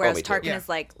too. Whereas Tarkin is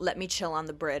like, let me chill on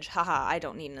the bridge. Haha, I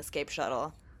don't need an escape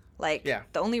shuttle. The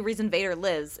only reason Vader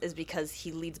lives is because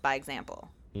he leads by example.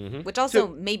 Mm-hmm. Which also,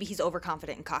 maybe he's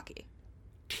overconfident and cocky.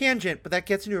 Tangent, but that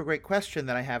gets into a great question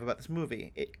that I have about this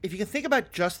movie. If you can think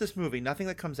about just this movie, nothing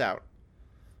that comes out,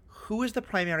 who is the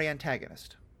primary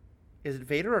antagonist? Is it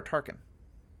Vader or Tarkin?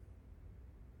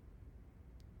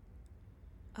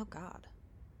 Oh, God.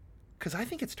 Because I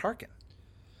think it's Tarkin.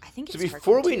 I think it's Tarkin. So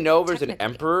before we know there's an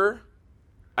emperor,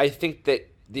 I think that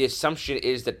the assumption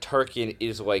is that Tarkin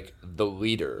is, the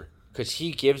leader. Because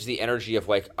he gives the energy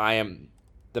of, I am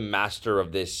the master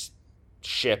of this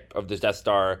ship, of this Death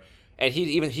Star. And he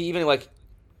even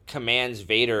commands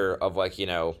Vader of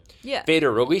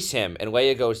Vader, release him. And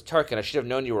Leia goes, Tarkin, I should have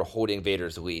known you were holding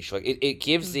Vader's leash. It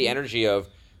gives the energy of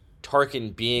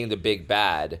Tarkin being the big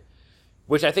bad,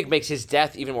 which I think makes his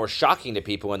death even more shocking to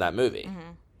people in that movie.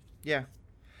 Mm-hmm. Yeah.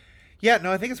 Yeah,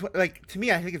 no, I think it's to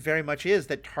me, I think it very much is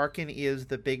that Tarkin is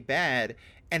the big bad,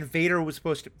 and Vader is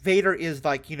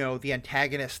the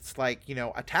antagonist's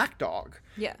attack dog.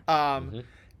 Yeah.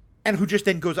 And who just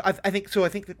then goes, I think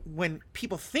that when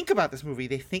people think about this movie,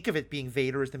 they think of it being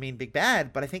Vader as the main big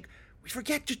bad, but I think we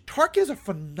forget just Tarkin is a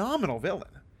phenomenal villain.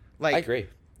 I agree.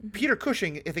 Peter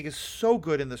Cushing, I think, is so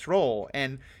good in this role,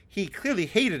 and he clearly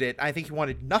hated it. I think he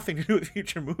wanted nothing to do with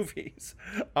future movies.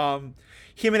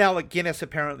 Him and Alec Guinness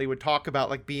apparently would talk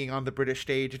about being on the British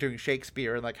stage doing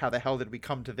Shakespeare and how the hell did we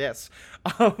come to this?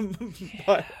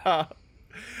 But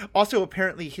also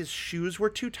apparently his shoes were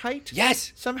too tight.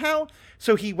 Yes, somehow.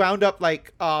 So he wound up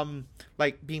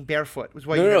being barefoot. Was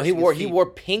why he wore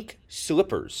pink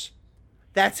slippers.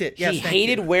 That's it. Yes, he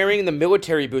hated wearing the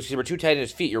military boots because they were too tight in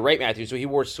his feet. You're right, Matthew. So he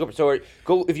wore slippers. So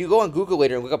if you go on Google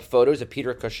later and look up photos of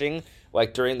Peter Cushing,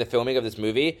 during the filming of this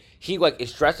movie, he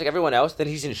is dressed like everyone else. Then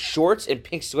he's in shorts and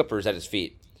pink slippers at his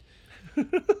feet.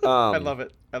 I love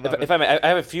it. If I may, I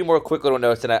have a few more quick little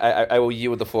notes, and I will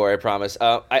yield the floor. I promise.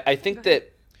 I think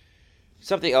that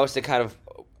something else that kind of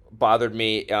bothered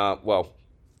me.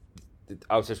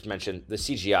 I'll just mention the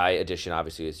CGI edition.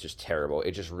 Obviously, is just terrible.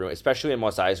 It just ruins, especially in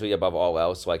Mos Eisley. Above all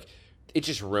else, it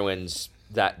just ruins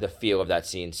the feel of that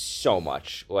scene so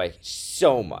much,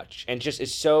 and just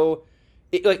is so.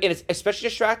 And it's especially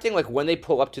distracting, when they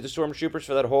pull up to the stormtroopers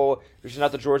for that whole "there's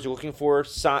not the droids you're looking for"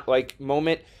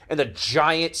 moment, and the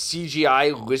giant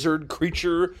CGI lizard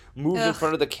creature moves in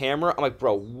front of the camera. I'm like,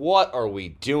 bro, what are we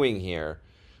doing here?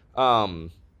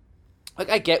 Like,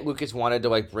 I get Lucas wanted to,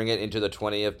 like, bring it into the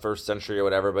 21st century or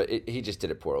whatever, but he just did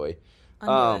it poorly.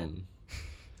 I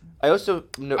also...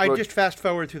 I just fast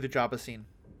forward through the Jabba scene.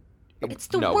 It's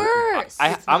the worst.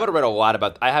 I'm going to read a lot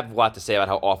about... I have a lot to say about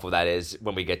how awful that is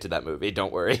when we get to that movie.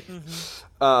 Don't worry.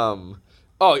 Mm-hmm.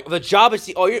 The Jabba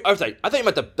scene... I'm sorry. I thought you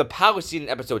meant the palace scene in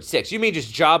episode 6. You mean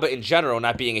just Jabba in general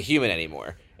not being a human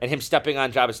anymore? And him stepping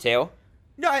on Jabba's tail?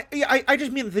 No, I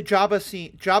just mean the Jabba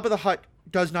scene. Jabba the Hutt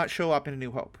does not show up in A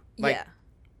New Hope. Like, yeah.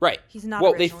 Right. He's not.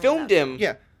 Well, they filmed him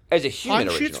as a human Han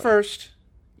originally. shoots first.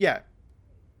 Yeah.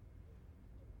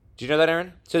 Do you know that,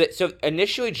 Aaron? So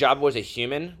initially Jabba was a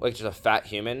human, like just a fat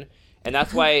human, and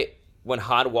that's why when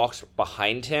Han walks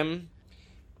behind him,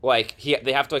 like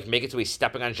they have to like make it so he's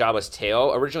stepping on Jabba's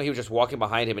tail. Originally he was just walking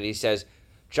behind him, and he says,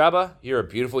 "Jabba, you're a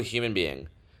beautiful human being."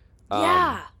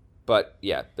 Yeah. But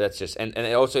yeah, that's just and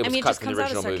it also it was cut just from the comes out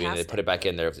as original movie, and they sarcastic. put it back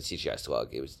in there with the CGI slug.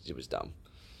 It was dumb.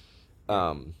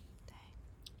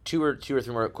 Two or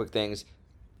three more quick things.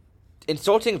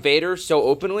 Insulting Vader so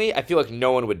openly, I feel like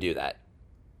no one would do that.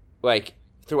 Like,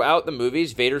 throughout the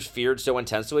movies, Vader's feared so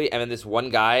intensely, and then this one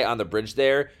guy on the bridge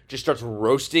there just starts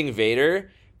roasting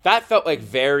Vader. That felt like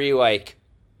very, like,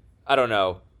 I don't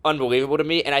know, unbelievable to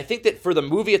me. And I think that for the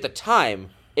movie at the time,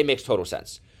 it makes total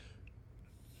sense.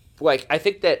 Like, I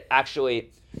think that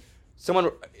actually,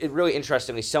 really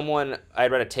interestingly, I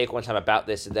read a take one time about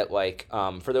this, that, like,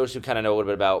 for those who kind of know a little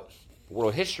bit about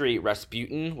world history,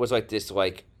 Rasputin was, like, this,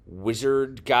 like,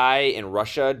 wizard guy in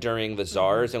Russia during the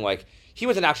Tsars, and, like, he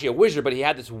wasn't actually a wizard, but he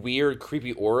had this weird,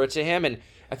 creepy aura to him, and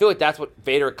I feel like that's what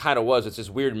Vader kind of was. It's this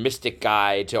weird mystic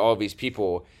guy to all these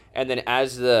people, and then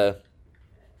as the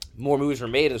more movies were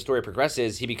made and the story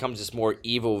progresses, he becomes this more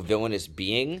evil, villainous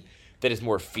being that is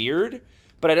more feared,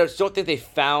 but I don't think they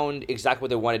found exactly what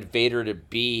they wanted Vader to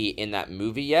be in that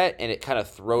movie yet, and it kind of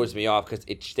throws me off because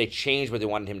they changed what they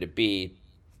wanted him to be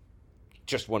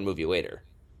just one movie later.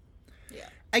 Yeah.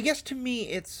 I guess to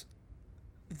me,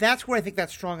 that's where I think that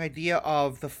strong idea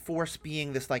of the Force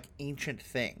being this like ancient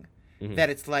thing,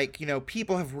 that it's like,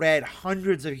 people have read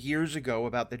hundreds of years ago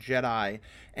about the Jedi,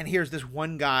 and here's this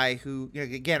one guy who,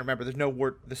 again, remember, there's no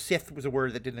word, the Sith was a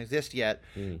word that didn't exist yet,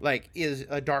 like, is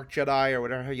a dark Jedi or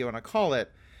whatever you want to call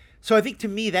it. So I think to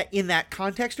me that in that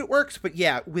context it works, but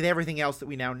yeah, with everything else that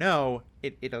we now know,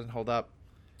 it doesn't hold up.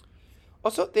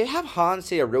 Also, they have Han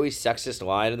say a really sexist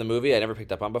line in the movie I never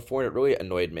picked up on before, and it really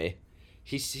annoyed me.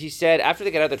 He said, after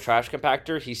they get out of the trash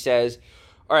compactor, he says,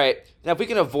 "All right, now if we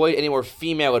can avoid any more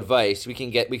female advice, we can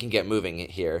get moving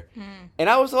here." And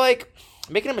I was like,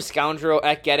 making him a scoundrel,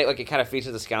 I get it, like it kind of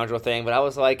features the scoundrel thing, but I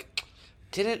was like,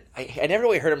 I never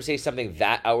really heard him say something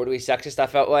that outwardly sexist, I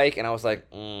felt like, and I was like,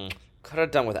 could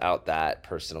have done without that,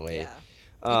 personally.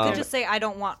 Yeah. You could just say, "I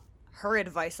don't want her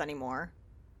advice anymore,"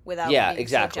 without being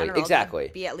exactly, so general, exactly.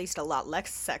 to be at least a lot less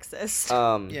sexist.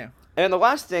 Yeah. And the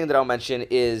last thing that I'll mention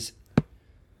is,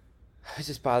 this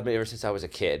just bothered me ever since I was a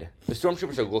kid. The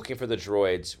stormtroopers are looking for the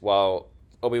droids while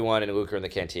Obi-Wan and Luke are in the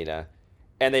cantina,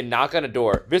 and they knock on a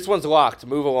door. "This one's locked.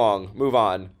 Move along. Move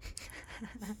on."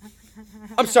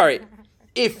 I'm sorry.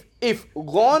 If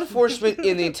law enforcement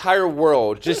in the entire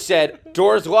world just said,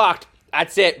 "Door's locked.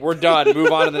 That's it. We're done.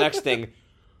 Move on to the next thing."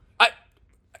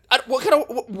 What kind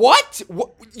of what?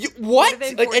 What?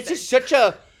 Like, it's just such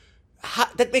a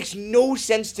that makes no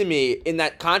sense to me in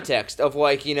that context of,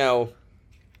 like,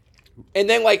 and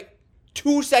then, like,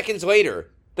 2 seconds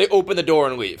later they open the door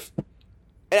and leave,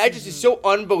 and it's so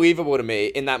unbelievable to me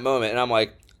in that moment, and I'm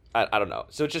like, I don't know.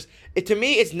 So to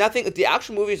me, it's nothing. The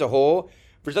actual movie as a whole,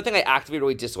 there's nothing I actively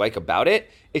really dislike about it.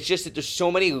 It's just that there's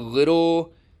so many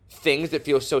little things that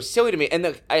feel so silly to me,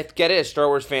 and I get it, as Star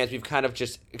Wars fans, we've kind of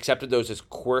just accepted those as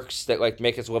quirks that, like,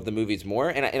 make us love the movies more,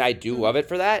 and I do love it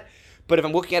for that. But if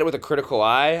I'm looking at it with a critical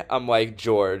eye, I'm like,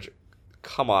 George,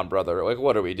 come on, brother, like,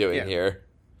 what are we doing here?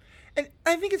 And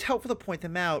I think it's helpful to point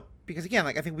them out because, again,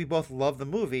 like, I think we both love the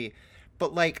movie,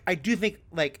 but, like, I do think,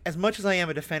 like, as much as I am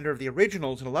a defender of the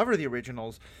originals and a lover of the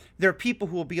originals, there are people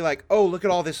who will be like, "Oh, look at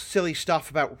all this silly stuff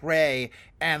about Rey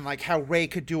and, like, how Rey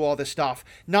could do all this stuff,"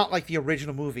 not like the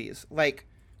original movies. Like,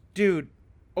 dude,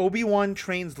 Obi-Wan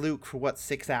trains Luke for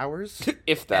 6 hours?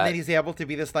 If that. And then he's able to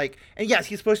be this, like, and yes,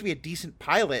 he's supposed to be a decent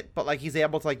pilot, but, like, he's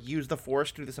able to, like, use the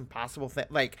Force to do this impossible thing.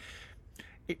 Like,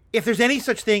 if there's any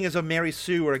such thing as a Mary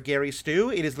Sue or a Gary Stu,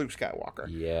 it is Luke Skywalker.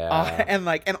 Yeah.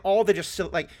 And all the just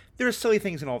silly, like, there are silly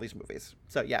things in all these movies.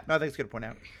 So yeah, no, I think it's good to point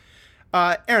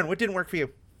out. Aaron, what didn't work for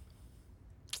you?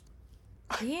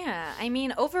 Yeah, I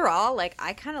mean, overall, like,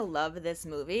 I kind of love this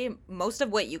movie. Most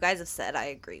of what you guys have said, I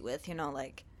agree with.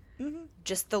 Like,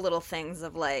 just the little things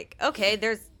of, like, okay,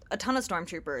 there's a ton of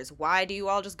stormtroopers. Why do you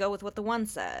all just go with what the one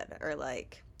said? Or,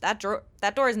 like, that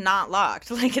door is not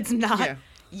locked. Like, it's not. Yeah.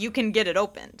 You can get it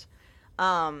opened.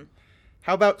 How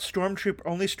about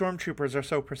only stormtroopers are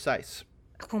so precise?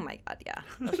 Oh my god, yeah,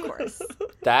 of course.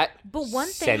 That But one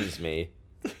thing- sends me.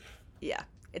 Yeah,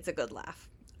 it's a good laugh.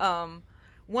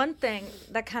 One thing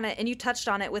that kind of, and you touched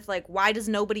on it with, like, why does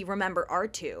nobody remember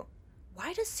R2?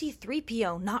 Why does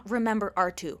C-3PO not remember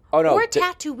R2? Oh, no, Or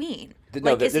Tatooine?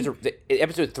 No,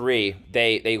 episode 3,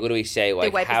 they literally say,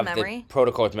 like, wipe his have the memory?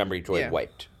 protocol's memory droid Yeah.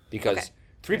 wiped. Because Okay.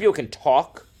 3PO can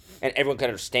talk, and everyone can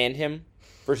understand him,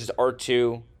 versus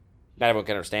R2, not everyone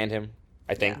can understand him,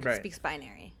 I think. Yeah, Right. speaks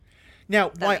binary.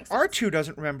 Now, why makes sense. R2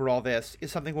 doesn't remember all this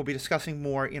is something we'll be discussing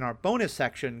more in our bonus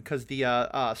section, because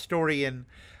the story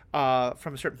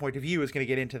from a certain point of view is going to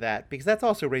get into that, because that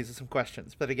also raises some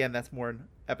questions. But again, that's more an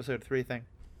episode 3 thing.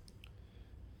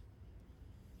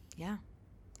 Yeah.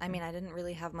 I mean, I didn't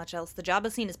really have much else. The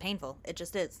Jabba scene is painful. It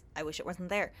just is. I wish it wasn't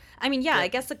there. I mean, yeah, I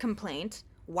guess the complaint,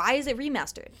 why is it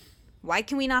remastered? Why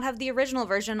can we not have the original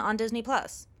version on Disney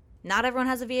Plus? Not everyone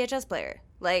has a VHS player.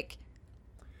 Like,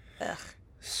 ugh.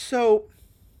 So,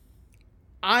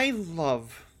 I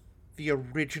love the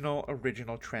original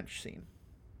trench scene.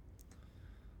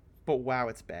 But wow,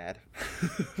 it's bad.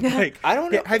 Like, I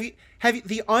don't know. Have you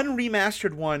the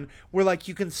unremastered one where, like,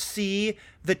 you can see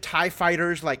the TIE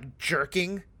fighters, like,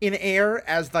 jerking in air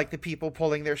as, like, the people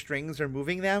pulling their strings are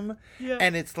moving them? Yeah.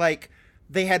 And it's like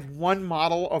they had one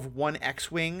model of one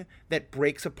X-Wing that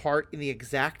breaks apart in the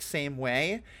exact same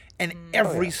way, and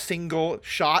every single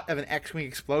shot of an X-Wing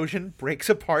explosion breaks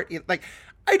apart. Like,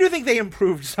 I do think they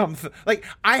improved something. Like,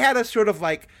 I had a sort of,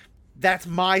 like, that's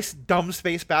my dumb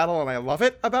space battle, and I love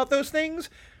it about those things.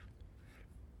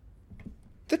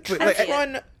 The trench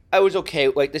one, I was okay.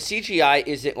 Like, the CGI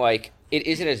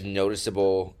isn't as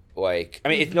noticeable. Like, I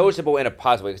mean, it's noticeable in a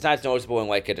positive way. It's not as noticeable in,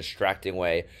 like, a distracting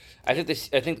way. I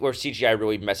think where CGI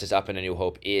really messes up in A New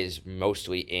Hope is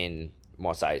mostly in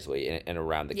Mos Eisley and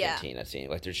around the cantina scene.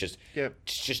 Like, there's just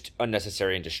it's just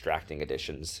unnecessary and distracting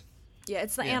additions. Yeah,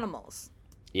 it's the animals.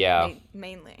 Yeah.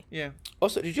 Mainly. Yeah.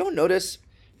 Also, did you all notice?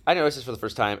 I noticed this for the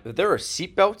first time. That there are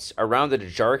seatbelts around the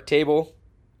Djarik table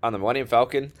on the Millennium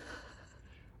Falcon.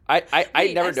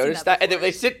 I never noticed that. And then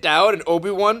they sit down and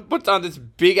Obi-Wan puts on this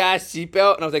big ass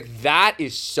seatbelt, and I was like, that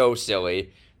is so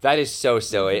silly. That is so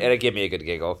silly, and it gave me a good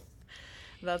giggle.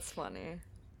 That's funny.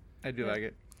 I do like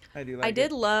it. I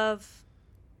did love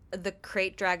the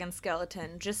Krayt Dragon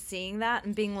skeleton. Just seeing that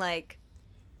and being like,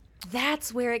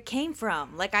 that's where it came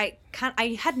from. Like, I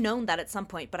had known that at some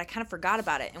point, but I kind of forgot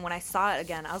about it. And when I saw it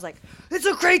again, I was like, it's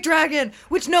a Krayt Dragon,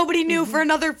 which nobody knew for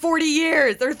another 40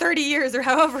 years or 30 years or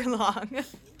however long.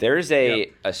 There's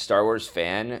a Star Wars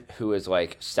fan who has,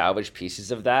 like, salvaged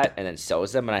pieces of that and then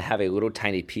sells them, and I have a little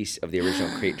tiny piece of the original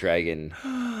Krayt Dragon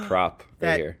prop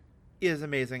right here. Is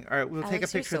amazing. All right, we'll take a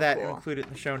Alex, you're picture so of that cool. and include it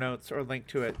in the show notes or link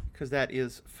to it, because that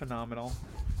is phenomenal.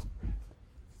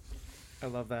 I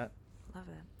love that. Love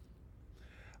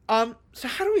it. So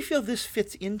how do we feel this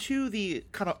fits into the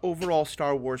kind of overall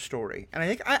Star Wars story? And I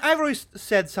think I've always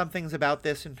said some things about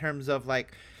this in terms of,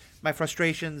 like, my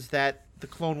frustrations that the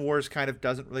Clone Wars kind of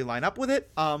doesn't really line up with it.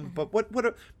 But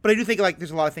I do think, like, there's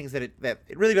a lot of things that it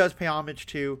really does pay homage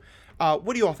to.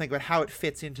 What do you all think about how it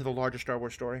fits into the larger Star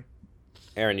Wars story?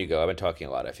 Aaron, you go. I've been talking a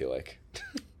lot, I feel like.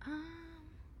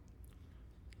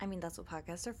 I mean, that's what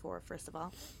podcasts are for, first of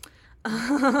all.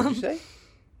 What did you say?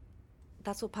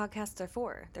 That's what podcasts are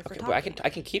for. They're for Okay, talking. but I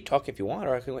can keep talking if you want,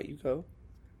 or I can let you go.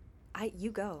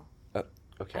 You go. Oh,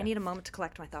 okay. I need a moment to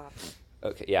collect my thoughts.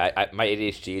 Okay, yeah, my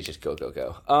ADHD is just go.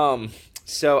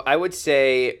 So I would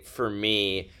say for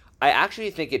me, I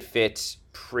actually think it fits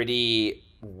pretty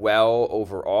well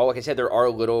overall. Like I said, there are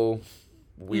little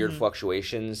weird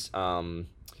fluctuations.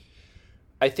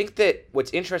 I think that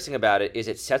what's interesting about it is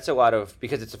it sets a lot of,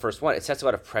 because it's the first one, it sets a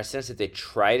lot of precedents that they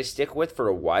try to stick with for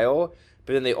a while,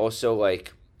 but then they also,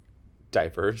 like,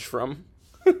 diverge from.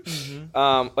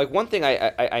 Like, one thing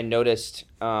I noticed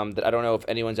that I don't know if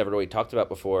anyone's ever really talked about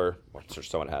before, well, I'm sure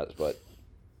someone has, but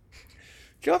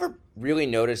did you ever really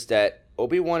notice that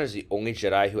Obi-Wan is the only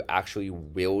Jedi who actually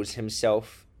wills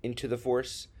himself into the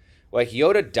Force? Like,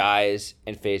 Yoda dies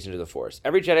and fades into the Force.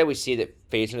 Every Jedi we see that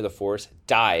fades into the Force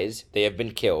dies. They have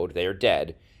been killed. They are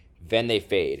dead. Then they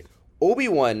fade.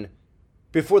 Obi-Wan,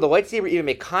 before the lightsaber even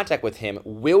make contact with him,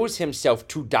 wills himself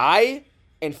to die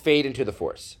and fade into the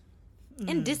Force.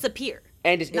 And disappear.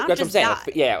 And Not that's just what I'm saying.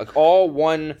 die. Yeah, like all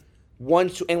one,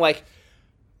 and like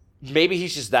maybe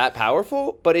he's just that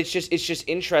powerful, but it's just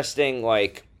interesting.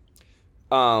 Like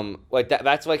that.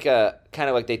 That's like a kind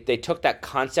of like they took that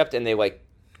concept and they like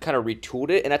kind of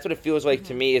retooled it, and that's what it feels like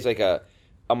to me is like a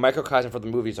microcosm for the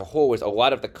movie as a whole. Was a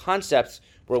lot of the concepts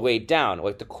were laid down,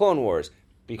 like the Clone Wars,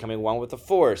 becoming one with the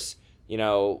Force,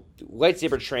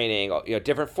 lightsaber training,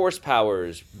 different Force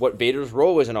powers, what Vader's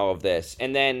role is in all of this,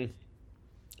 and then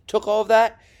took all of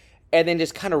that and then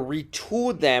just kind of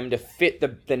retooled them to fit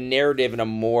the narrative in a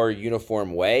more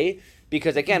uniform way.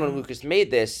 Because, again, when Lucas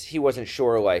made this, he wasn't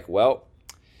sure,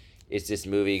 is this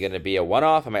movie going to be a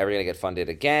one-off? Am I ever going to get funded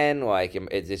again?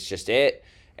 Is this just it?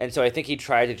 And so I think he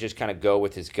tried to just kind of go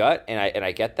with his gut, and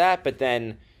I get that. But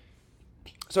then,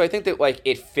 so I think that,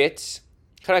 it fits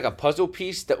kind of like a puzzle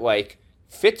piece that,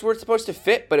 fits where it's supposed to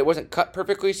fit, but it wasn't cut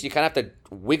perfectly, so you kind of have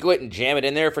to wiggle it and jam it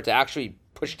in there for it to actually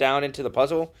push down into the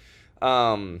puzzle.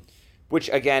 Which,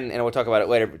 again, and we'll talk about it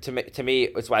later, to me,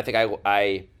 it's why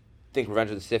I think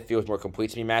Revenge of the Sith feels more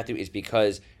complete to me, Matthew, is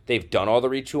because they've done all the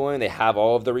retooling, they have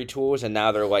all of the retools, and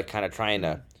now they're kind of trying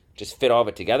to just fit all of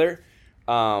it together.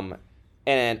 And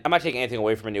I'm not taking anything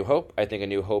away from A New Hope. I think A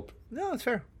New Hope, No, that's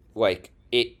fair.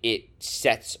 It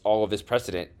sets all of this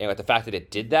precedent, and the fact that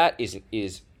it did that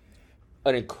is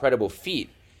an incredible feat.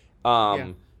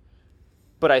 But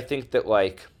I think that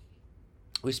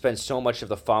we spend so much of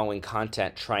the following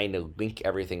content trying to link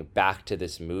everything back to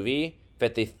this movie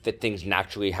that things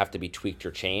naturally have to be tweaked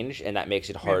or changed, and that makes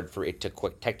it hard for it to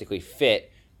technically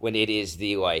fit when it is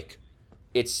the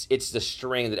it's the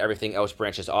string that everything else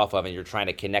branches off of, and you're trying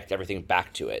to connect everything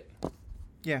back to it.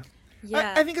 Yeah.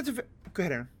 Yeah. I think it's go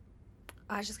ahead, Aaron.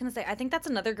 I was just going to say, I think that's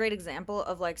another great example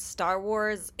of Star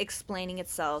Wars explaining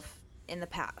itself in the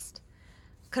past.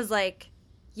 Because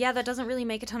that doesn't really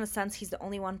make a ton of sense. He's the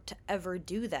only one to ever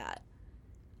do that.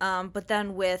 But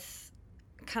then with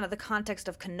kind of the context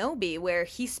of Kenobi, where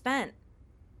he spent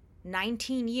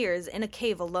 19 years in a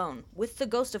cave alone with the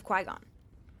ghost of Qui-Gon.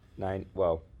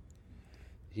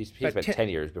 He's spent 10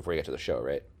 years before he got to the show,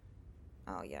 right?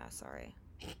 Oh, yeah, sorry.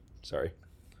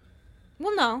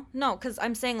 Well, no, because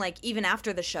I'm saying, even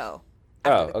after the show.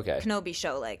 Okay. Kenobi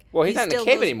show, Well, he's not in the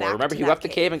cave anymore. Remember, he left the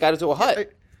cave and got into a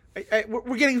hut.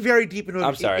 We're getting very deep into.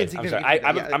 I'm sorry.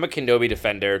 I'm a Kenobi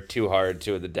defender, too hard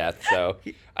to the death, so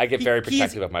I get very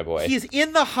protective of my boy. He's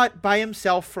in the hut by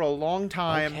himself for a long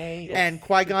time, and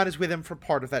Qui-Gon is with him for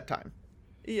part of that time.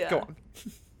 Yeah. Go on.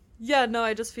 Yeah, no,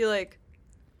 I just feel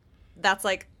that's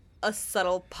a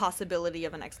subtle possibility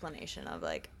of an explanation of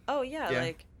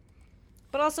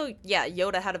but also,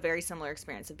 Yoda had a very similar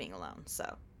experience of being alone,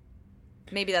 so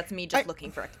maybe that's me just looking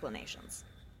for explanations.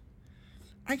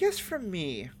 I guess for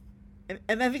me,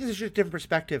 and I think this is just a different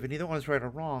perspective, and neither one is right or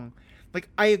wrong.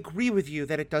 I agree with you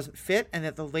that it doesn't fit, and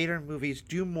that the later movies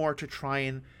do more to try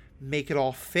and make it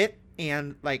all fit,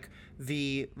 and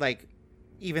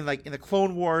even in the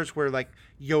Clone Wars where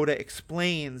Yoda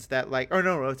explains that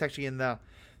it's actually in the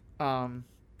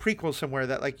prequel somewhere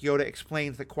that Yoda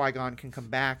explains that Qui-Gon can come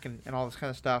back and all this kind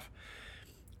of stuff.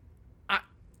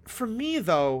 For me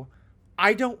though,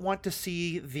 I don't want to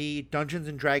see the Dungeons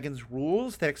and Dragons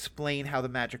rules that explain how the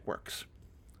magic works.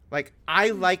 I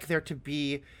like there to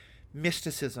be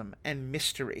mysticism and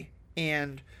mystery.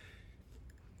 And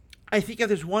I think if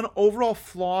there's one overall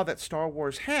flaw that Star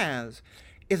Wars has,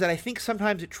 is that I think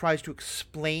sometimes it tries to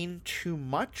explain too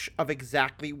much of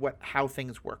exactly how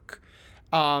things work.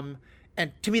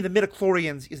 And to me, the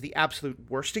midichlorians is the absolute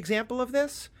worst example of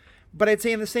this. But I'd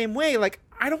say in the same way,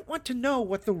 I don't want to know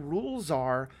what the rules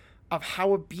are of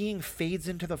how a being fades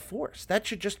into the Force. That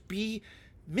should just be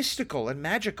mystical and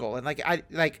magical. And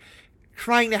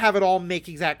trying to have it all make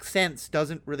exact sense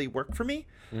doesn't really work for me.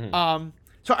 Mm-hmm.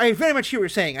 So I very much hear what you're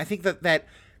saying. I think that they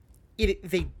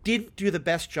didn't do the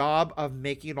best job of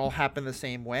making it all happen the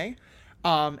same way.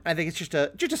 I think it's just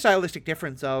a stylistic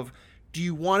difference of, do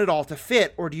you want it all to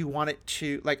fit, or do you want it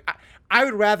to I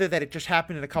would rather that it just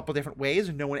happened in a couple different ways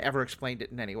and no one ever explained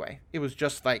it in any way. It was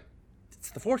just it's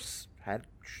the Force had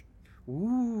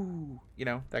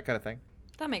that kind of thing.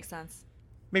 That makes sense.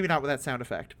 Maybe not with that sound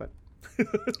effect, but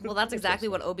well, that's exactly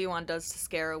what Obi-Wan does to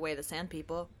scare away the Sand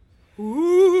People.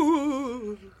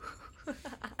 Ooh.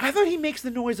 I thought he makes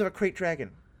the noise of a krayt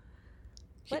dragon.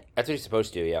 What? That's what he's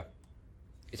supposed to, yeah.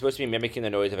 He's supposed to be mimicking the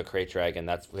noise of a krayt dragon.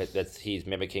 That's he's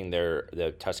mimicking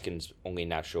the Tusken's only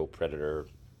natural predator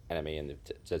enemy in the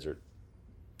desert.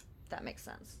 That makes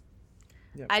sense.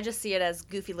 Yep. I just see it as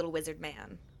goofy little wizard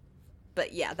man.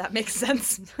 But yeah, that makes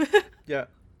sense. Yeah.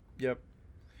 Yep.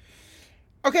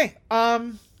 Okay.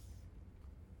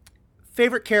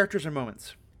 Favorite characters or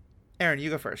moments? Aaron, you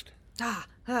go first. You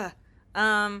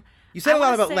said a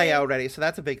lot about Leia already, so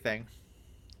that's a big thing.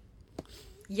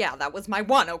 Yeah, that was my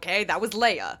one, okay? That was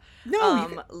Leia.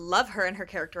 No. Love her and her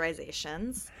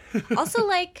characterizations. Also,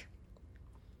 in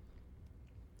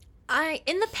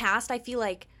the past, I feel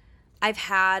like I've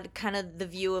had kind of the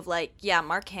view of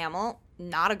Mark Hamill,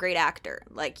 not a great actor.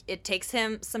 Like, it takes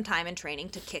him some time and training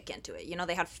to kick into it. You know,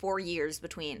 they had 4 years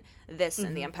between this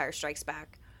and The Empire Strikes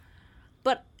Back.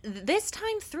 But this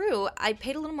time through, I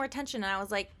paid a little more attention, and I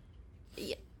was like,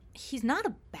 he's not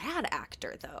a bad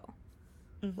actor, though.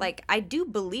 Like, I do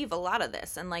believe a lot of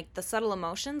this. And, like, the subtle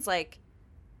emotions, like,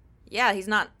 yeah, he's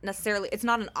not necessarily, it's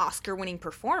not an Oscar-winning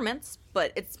performance,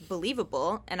 but it's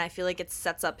believable, and I feel like it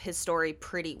sets up his story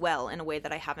pretty well in a way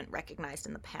that I haven't recognized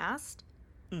in the past.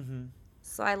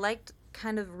 So I liked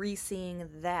kind of re-seeing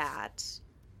that.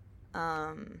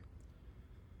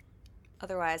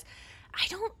 Otherwise, I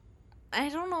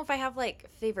don't know if I have, like,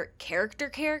 favorite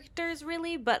characters,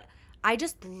 really, but I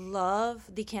just love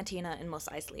the Cantina in Mos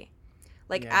Eisley.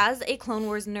 Like, as a Clone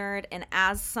Wars nerd and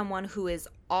as someone who is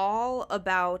all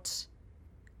about,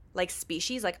 like,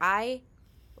 species, like, I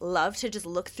love to just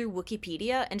look through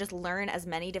Wikipedia and just learn as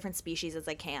many different species as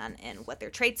I can and what their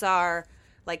traits are.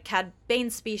 Like, Cad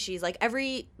Bane's species, like,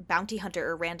 every bounty hunter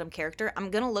or random character, I'm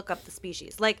gonna look up the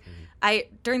species. Like,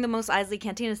 during the Mos Eisley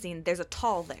Cantina scene, there's a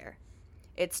Tal there.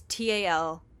 It's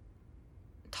Tal,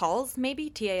 Talz, maybe?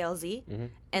 Talz.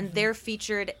 And they're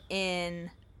featured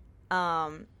in,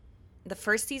 the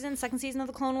first season, second season of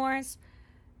the Clone Wars,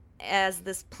 as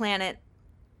this planet,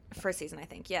 first season, I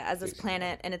think, as this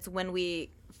planet, and it's when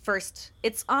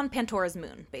it's on Pantora's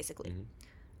moon, basically.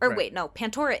 Or wait, no,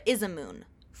 Pantora is a moon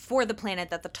for the planet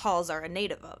that the Tals are a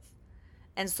native of.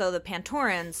 And so the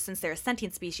Pantorans, since they're a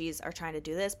sentient species, are trying to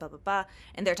do this, blah, blah, blah,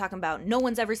 and they're talking about no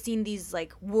one's ever seen these,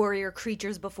 like, warrior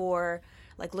creatures before,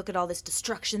 like, look at all this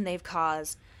destruction they've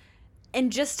caused.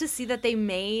 And just to see that they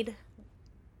made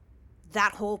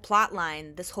that whole plot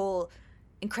line, this whole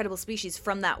incredible species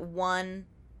from that one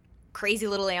crazy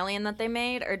little alien that they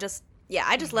made, or just,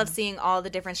 I just love seeing all the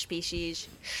different species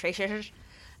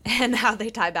and how they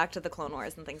tie back to the Clone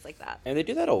Wars and things like that. And they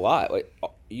do that a lot. Like,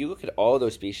 you look at all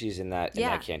those species in that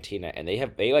cantina, and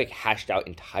they like hashed out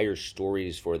entire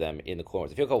stories for them in the Clone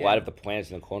Wars. I feel like a lot of the planets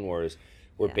in the Clone Wars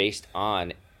were based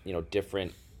on, you know,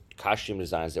 different costume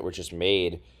designs that were just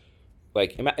made.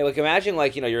 Like imagine,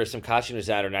 like, you know, you're some costume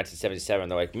designer in 1977.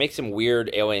 They're like, make some weird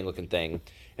alien-looking thing. And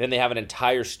then they have an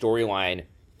entire storyline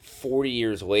 40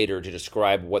 years later to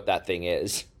describe what that thing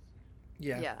is.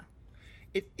 Yeah.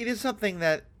 It is something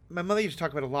that my mother used to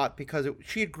talk about a lot because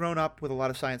she had grown up with a lot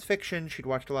of science fiction. She'd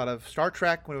watched a lot of Star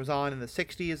Trek when it was on in the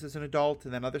 60s as an adult,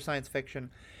 and then other science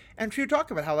fiction. And she would talk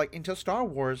about how, like, until Star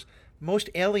Wars, most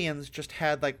aliens just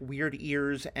had, like, weird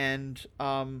ears and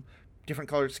different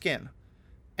colored skin.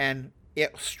 And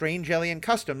strange alien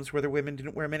customs where the women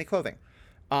didn't wear many clothing.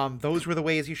 Those were the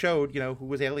ways you showed, you know, who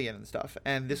was alien and stuff.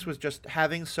 And this was just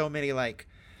having so many, like,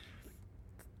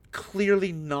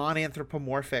 clearly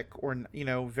non-anthropomorphic or, you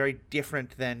know, very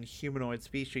different than humanoid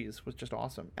species was just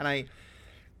awesome. And I,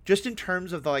 just in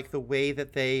terms of the way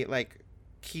that they, like,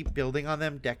 keep building on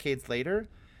them decades later,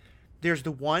 there's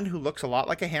the one who looks a lot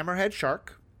like a hammerhead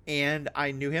shark, and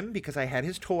I knew him because I had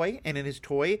his toy, and in his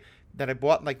toy that I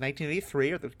bought in, like,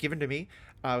 1983, or that was given to me,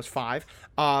 I was 5,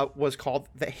 was called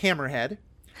the Hammerhead.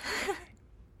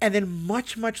 And then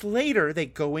much, much later, they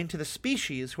go into the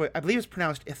species, who I believe is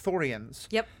pronounced Ithorians.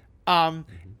 Yep.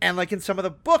 And, like, in some of the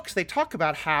books, they talk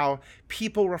about how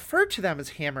people refer to them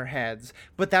as hammerheads,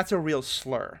 but that's a real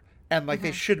slur. And, like,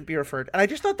 they shouldn't be referred. And I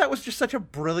just thought that was just such a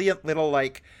brilliant little,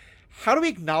 like, how do we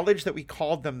acknowledge that we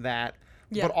called them that,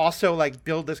 but also, like,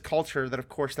 build this culture that, of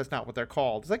course, that's not what they're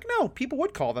called. It's like, no, people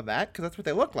would call them that because that's what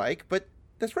they look like, but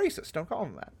that's racist. Don't call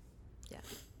them that.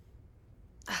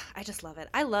 Yeah. I just love it.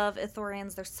 I love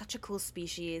Ithorians. They're such a cool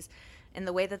species. And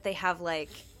the way that they have, like,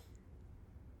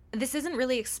 this isn't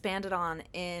really expanded on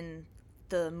in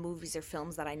the movies or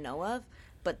films that I know of,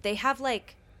 but they have,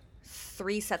 like,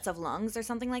 3 sets of lungs or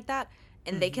something like that,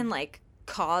 and they can, like,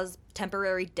 cause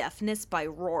temporary deafness by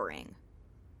roaring.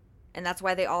 And that's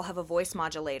why they all have a voice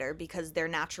modulator, because their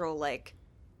natural, like,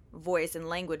 voice and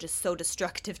language is so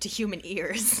destructive to human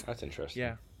ears. That's interesting.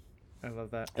 Yeah. I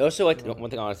love that. I also like one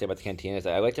thing I want to say about the Cantina is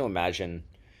that I like to imagine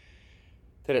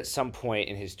that at some point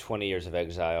in his 20 years of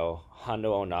exile,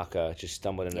 Hondo Ohnaka just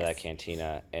stumbled into that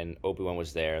cantina, and Obi-Wan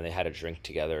was there, and they had a drink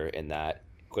together in that,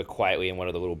 quietly in one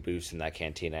of the little booths in that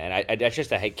cantina. And that's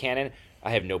just a headcanon.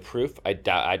 I have no proof. I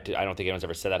don't think anyone's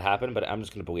ever said that happened, but I'm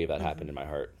just going to believe that happened in my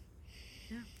heart.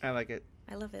 Yeah. I like it.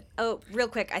 I love it. Oh, real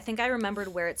quick, I think I remembered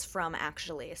where it's from,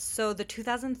 actually. So the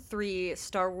 2003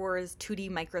 Star Wars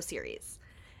 2D microseries.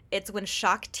 It's when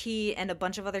Shaak Ti and a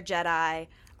bunch of other Jedi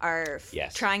are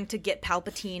trying to get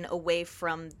Palpatine away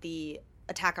from the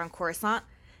attack on Coruscant,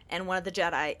 and one of the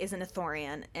Jedi is an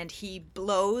Ithorian, and he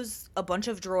blows a bunch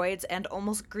of droids and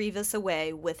almost Grievous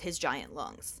away with his giant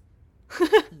lungs.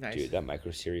 Nice. Dude, that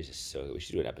micro series is so good. We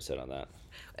should do an episode on that.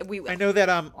 We will. I know that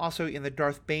also in the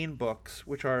Darth Bane books,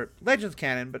 which are Legends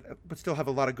canon, but still have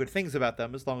a lot of good things about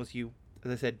them, as long as you,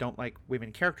 as I said, don't like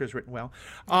women characters written well.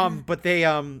 But they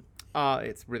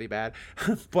it's really bad.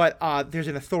 But there's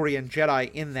an Ithorian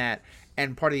Jedi in that,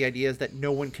 and part of the idea is that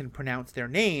no one can pronounce their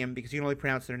name because you can only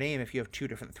pronounce their name if you have two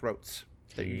different throats.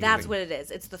 That's what it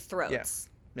is. It's the throats.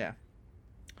 Yeah.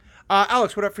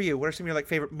 Alex, what up for you? What are some of your like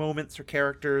favorite moments or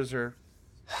characters or?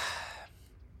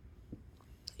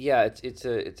 Yeah, it's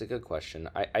a good question.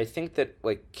 I think that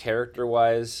like character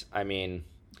wise, I mean,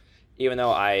 even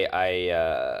though I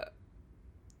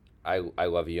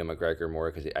love Ewan McGregor more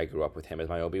because I grew up with him as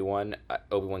my Obi-Wan.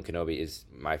 Obi-Wan Kenobi is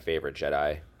my favorite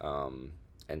Jedi,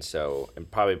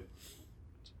 and probably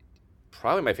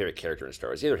my favorite character in Star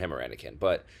Wars, either him or Anakin.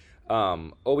 But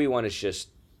Obi-Wan is just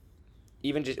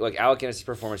like Alec Guinness'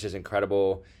 performance is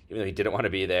incredible, even though he didn't want to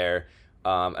be there.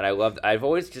 And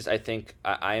I think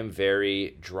I am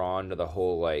very drawn to the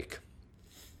whole like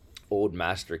old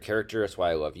master character. That's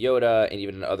why I love Yoda, and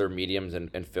even in other mediums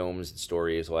and films and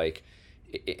stories, like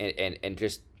and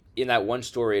just in that one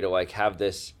story to like have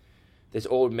this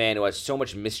old man who has so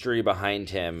much mystery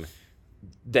behind him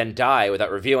then die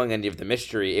without revealing any of the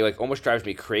mystery. It like almost drives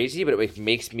me crazy, but it like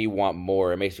makes me want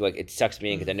more. It makes me like it sucks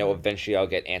me in because I know eventually I'll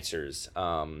get answers.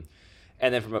 And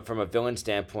then from a villain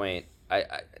standpoint,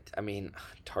 I mean,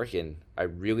 Tarkin. I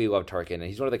really love Tarkin, and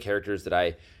he's one of the characters that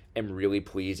I am really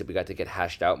pleased that we got to get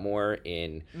hashed out more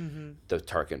in the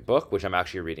Tarkin book, which I'm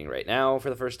actually reading right now for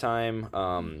the first time.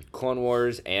 Clone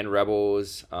Wars and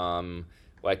Rebels,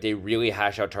 like they really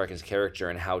hash out Tarkin's character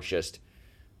and how just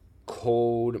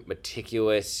cold,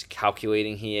 meticulous,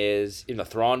 calculating he is. In the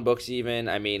Thrawn books, even,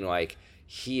 I mean, like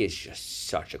he is just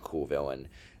such a cool villain.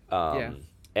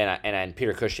 And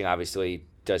Peter Cushing obviously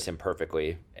does him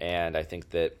perfectly, and I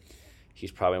think that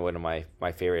he's probably one of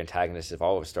my favorite antagonists of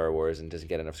all of Star Wars and doesn't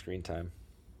get enough screen time.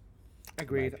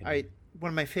 Agreed. One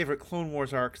of my favorite Clone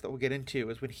Wars arcs that we'll get into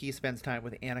is when he spends time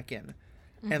with Anakin,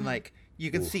 and like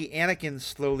you can see Anakin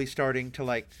slowly starting to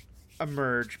like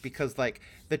emerge because like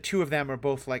the two of them are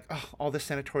both like, oh, all this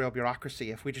senatorial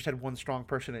bureaucracy. If we just had one strong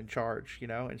person in charge, you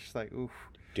know, it's just like, oof.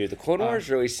 Dude, the Clone Wars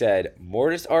really said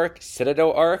Mortis arc,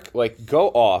 Citadel arc, like go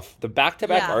off. The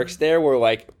back-to-back arcs there were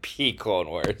like peak Clone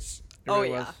Wars. It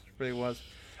really was.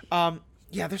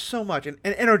 Yeah, there's so much. And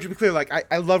to be clear, like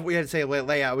I love what you had to say,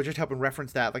 Leia. I was just helping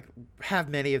reference that. Like have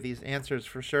many of these answers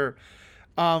for sure.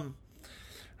 And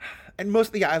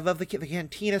mostly, I love the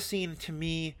cantina scene. To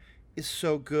me, is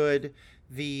so good.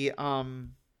 The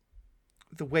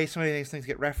way some of these things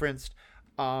get referenced.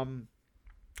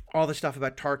 All the stuff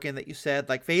about Tarkin that you said,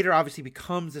 like Vader obviously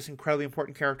becomes this incredibly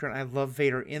important character, and I love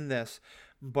Vader in this,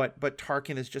 but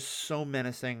Tarkin is just so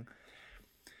menacing.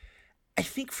 I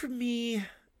think for me,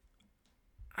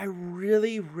 I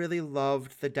really, really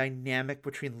loved the dynamic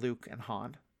between Luke and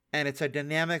Han, and it's a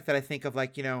dynamic that I think of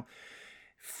like, you know,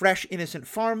 fresh, innocent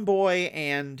farm boy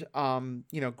and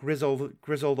you know,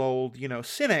 grizzled old, you know,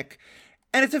 cynic.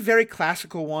 And it's a very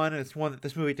classical one, and it's one that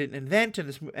this movie didn't invent,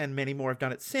 and many more have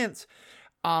done it since.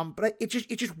 But it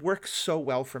just works so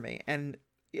well for me. And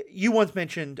you once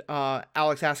mentioned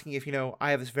Alex asking if, you know,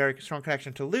 I have this very strong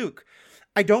connection to Luke.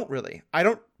 I don't really. I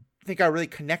don't think I really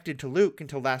connected to Luke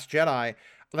until Last Jedi.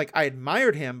 Like I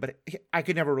admired him, but I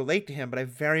could never relate to him. But I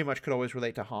very much could always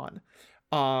relate to Han,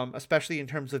 especially in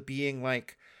terms of being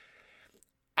like.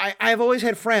 I've always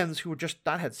had friends who were just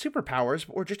not had superpowers,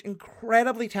 but were just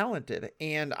incredibly talented.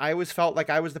 And I always felt like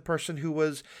I was the person who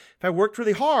was, if I worked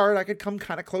really hard, I could come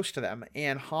kind of close to them.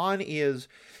 And Han is,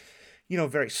 you know,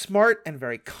 very smart and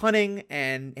very cunning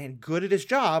and good at his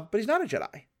job, but he's not a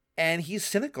Jedi. And he's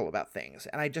cynical about things.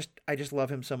 And I just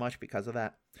love him so much because of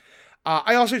that.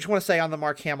 I also just want to say on the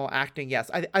Mark Hamill acting,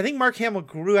 yes, I think Mark Hamill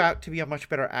grew out to be a much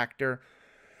better actor.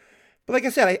 But like I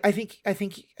said, I think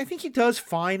he does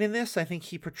fine in this. I think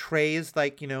he portrays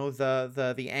like, you know,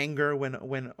 the anger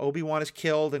when Obi-Wan is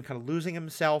killed and kind of losing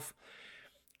himself.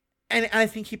 And I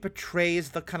think he portrays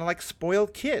the kind of like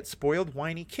spoiled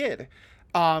whiny kid.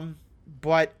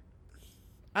 But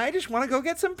I just want to go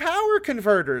get some power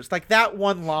converters. Like that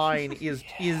one line is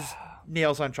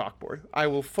nails on chalkboard. I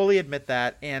will fully admit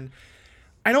that. And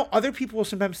I know other people will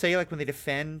sometimes say, like when they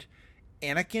defend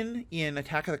Anakin in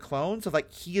Attack of the Clones, of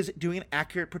like he is doing an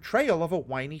accurate portrayal of a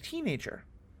whiny teenager.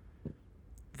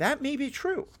 That may be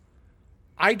true.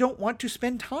 I don't want to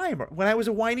spend time. When I was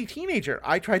a whiny teenager,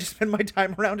 I tried to spend my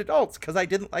time around adults because I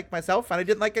didn't like myself and I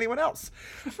didn't like anyone else.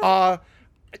 I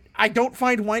don't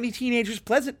find whiny teenagers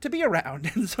pleasant to be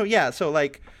around. And so, yeah.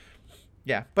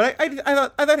 But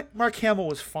I thought Mark Hamill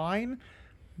was fine.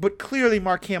 But clearly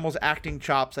Mark Hamill's acting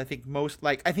chops, I think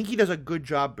he does a good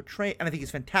job portraying, and I think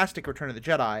he's fantastic Return of the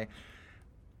Jedi.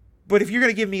 But if you're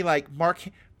going to give me like Mark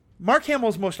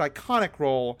Hamill's most iconic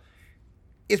role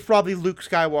is probably Luke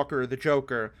Skywalker or the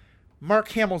Joker. Mark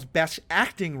Hamill's best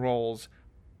acting roles,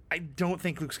 I don't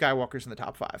think Luke Skywalker's in the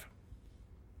top 5.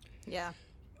 Yeah.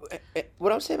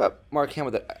 What I'll say about Mark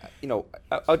Hamill, that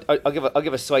I'll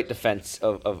give a slight defense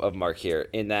of Mark here,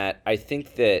 in that I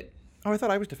think that. Oh, I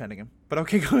thought I was defending him, but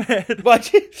okay, go ahead.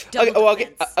 But Double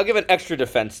I'll give an extra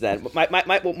defense then. What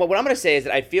I'm going to say is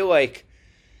that I feel like,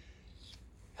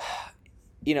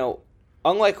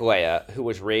 unlike Leia, who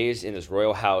was raised in this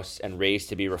royal house and raised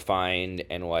to be refined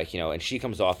and and she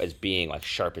comes off as being like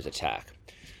sharp as a tack.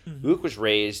 Mm-hmm. Luke was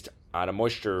raised on a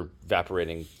moisture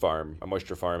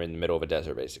farm in the middle of a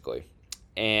desert, basically,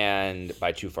 and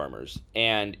by 2 farmers.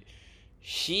 And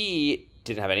he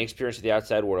didn't have any experience with the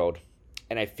outside world.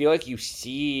 And I feel like you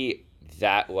see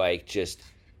that just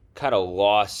kind of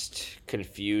lost,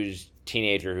 confused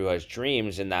teenager who has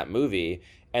dreams in that movie.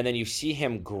 And then you see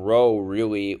him grow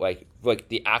really, like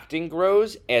the acting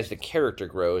grows as the character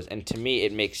grows. And to me,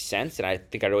 it makes sense. And I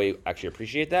think I really actually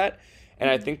appreciate that. And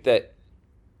I think that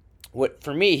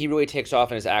for me, he really takes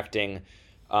off in his acting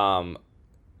on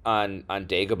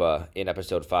Dagobah in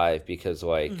episode 5, because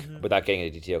without getting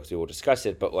into detail, because we will discuss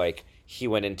it, but he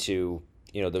went into,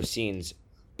 those scenes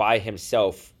by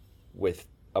himself with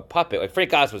a puppet. Like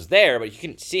Frank Oz was there, but you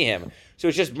couldn't see him. So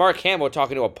it's just Mark Hamill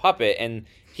talking to a puppet, and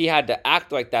he had to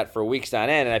act like that for weeks on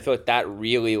end. And I feel like that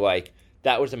really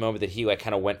that was the moment that he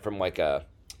kind of went from a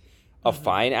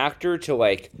fine actor to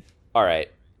all right,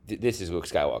 this is Luke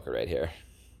Skywalker right here.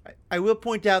 I will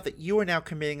point out that you are now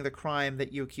committing the crime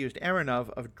that you accused Aaron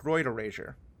of droid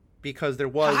erasure, because there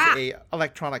was a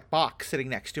electronic box sitting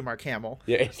next to Mark Hamill.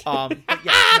 Yes. But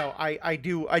yeah, no, I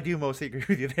do mostly agree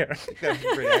with you there. I think that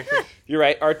was great acting. You're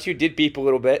right. R2 did beep a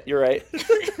little bit. You're right.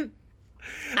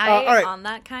 All right. On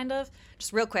that kind of,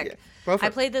 just real quick, yeah, I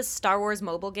played this Star Wars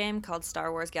mobile game called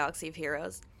Star Wars Galaxy of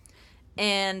Heroes.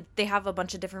 And they have a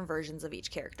bunch of different versions of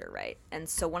each character, right? And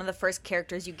so one of the first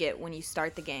characters you get when you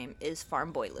start the game is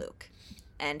Farm Boy Luke.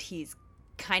 And he's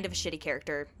kind of a shitty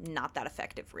character, not that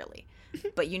effective, really.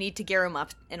 But you need to gear him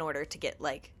up in order to get,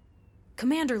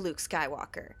 Commander Luke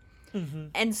Skywalker. Mm-hmm.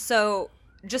 And so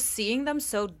just seeing them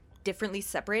so differently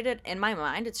separated, in my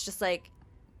mind, it's just oh,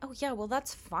 yeah, well,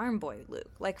 that's Farm Boy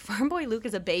Luke. Farm Boy Luke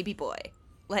is a baby boy.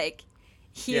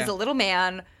 He's a little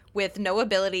man with no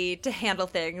ability to handle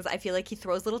things. I feel like he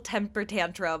throws little temper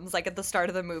tantrums, at the start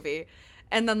of the movie,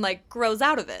 and then, grows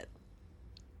out of it.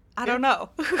 I don't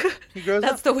know. He grows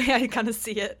That's up. the way I kind of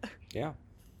see it. Yeah.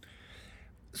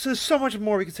 So there's so much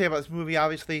more we could say about this movie,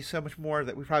 obviously, so much more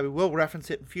that we probably will reference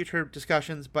it in future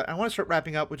discussions, but I want to start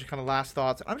wrapping up with just kind of last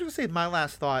thoughts. I'm just going to say my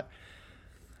last thought.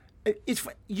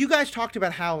 You guys talked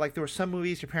about how, there were some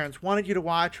movies your parents wanted you to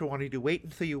watch or wanted you to wait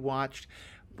until you watched,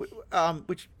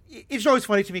 which it's always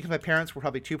funny to me because my parents were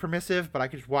probably too permissive, but I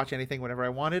could just watch anything whenever I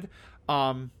wanted.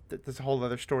 There's a whole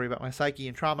other story about my psyche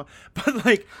and trauma.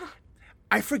 But,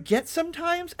 I forget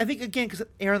sometimes. I think, again, because,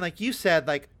 Aaron, like you said,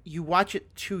 you watch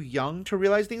it too young to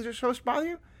realize things are supposed to bother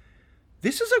you.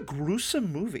 This is a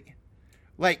gruesome movie.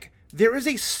 There is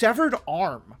a severed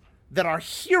arm that our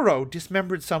hero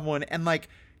dismembered someone, and,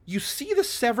 you see the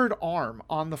severed arm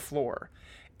on the floor.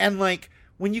 And,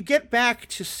 when you get back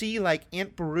to see,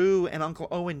 Aunt Beru and Uncle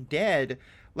Owen dead,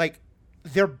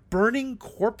 they're burning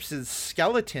corpses,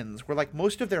 skeletons, where,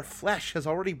 most of their flesh has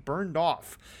already burned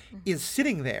off, is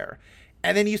sitting there.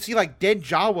 And then you see, dead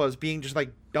Jawas being just,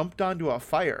 dumped onto a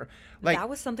fire. That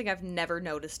was something I've never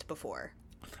noticed before.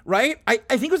 Right? I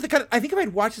think it was I think if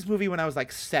I'd watched this movie when I was,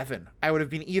 7, I would have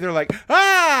been either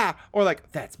ah! Or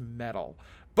that's metal.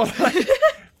 But,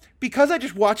 because I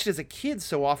just watched it as a kid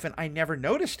so often, I never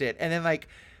noticed it. And then, I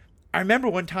remember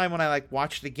one time when I,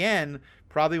 watched it again,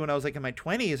 probably when I was, in my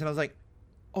 20s, and I was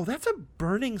oh, that's a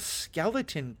burning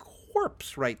skeleton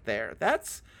corpse right there.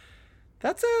 That's a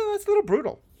little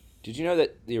brutal. Did you know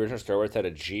that the original Star Wars had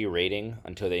a G rating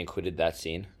until they included that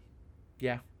scene?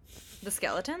 Yeah. The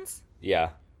skeletons? Yeah.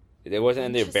 It wasn't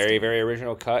in the very, very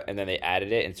original cut, and then they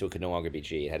added it, and so it could no longer be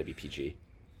G. It had to be PG.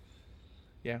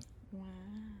 Yeah.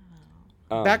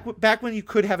 Wow. Back when you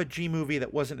could have a G movie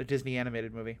that wasn't a Disney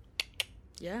animated movie.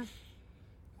 Yeah.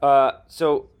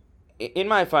 So, in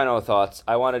my final thoughts,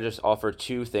 I want to just offer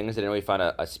 2 things that I didn't really find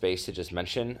a space to just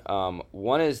mention.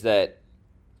 One is that,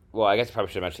 well, I guess I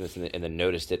probably should have mentioned this in the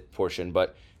noticed it portion,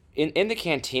 but in the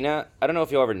cantina, I don't know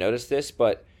if you'll ever notice this,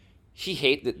 but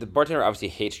the bartender obviously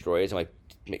hates droids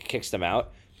and kicks them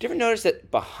out. Do you ever notice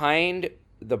that behind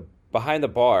the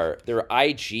bar there are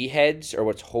IG heads or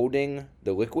what's holding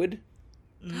the liquid?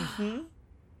 Mm-hmm.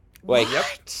 What?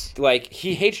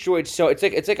 He hates droids, so it's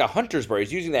like a hunter's bar.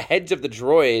 He's using the heads of the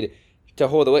droid to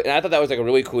hold the. And I thought that was like a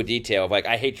really cool detail of like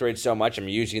I hate droids so much I'm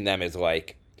using them as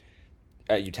like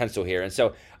a utensil here. And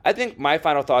so I think my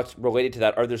final thoughts related to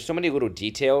that are there's so many little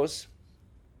details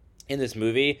in this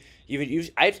movie.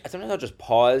 Sometimes I'll just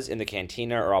pause in the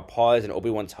cantina or I'll pause in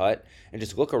Obi-Wan's hut and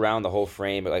just look around the whole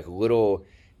frame at like little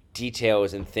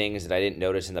details and things that I didn't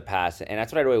notice in the past. And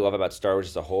that's what I really love about Star Wars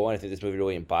as a whole. And I think this movie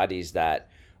really embodies that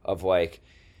of like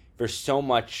there's so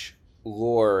much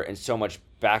lore and so much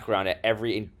background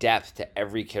in depth to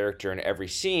every character and every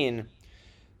scene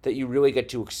that you really get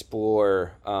to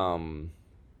explore more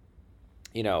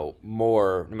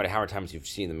no matter how many times you've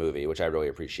seen the movie, which I really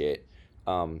appreciate.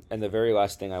 And the very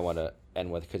last thing I want to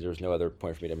end with, because there was no other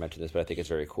point for me to mention this, but I think it's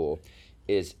very cool,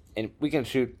 is, and we can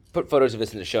put photos of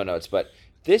this in the show notes, but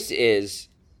this is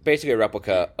basically a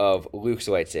replica of Luke's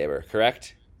lightsaber,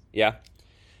 correct? Yeah?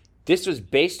 This was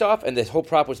based off, and this whole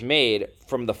prop was made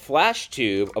from the flash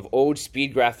tube of old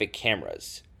speed graphic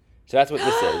cameras. So that's what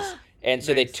this is. And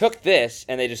so They took this,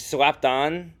 and they just slapped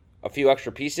on a few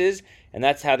extra pieces, and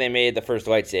that's how they made the first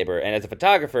lightsaber. And as a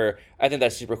photographer, I think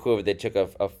that's super cool that they took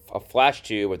a flash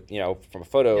tube with, from a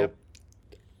photo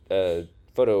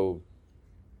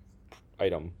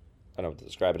item. I don't know what to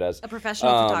describe it as. A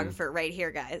professional photographer right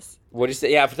here, guys. What do you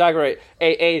say? Yeah, photographer.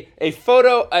 A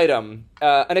photo item,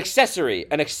 an accessory,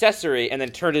 and then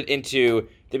turned it into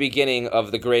the beginning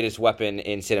of the greatest weapon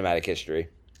in cinematic history.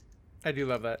 I do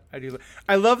love that.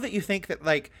 I love that you think that,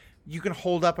 like, you can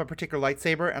hold up a particular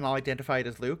lightsaber and I'll identify it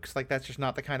as Luke's. Like, that's just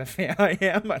not the kind of fan I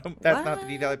am. That's not the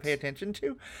detail I pay attention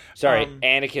to. Sorry,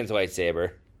 Anakin's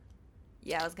lightsaber.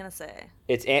 Yeah, I was gonna say.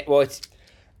 It's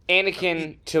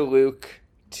Anakin to Luke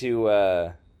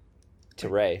to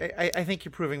Rey. I think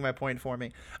you're proving my point for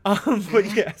me.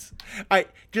 But yes,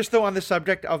 just though on the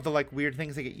subject of the like weird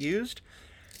things that get used,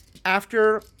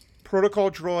 after protocol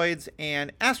droids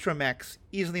and astromechs,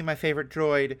 easily my favorite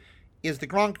droid is the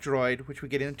Gronk droid, which we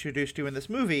get introduced to in this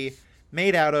movie,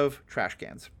 made out of trash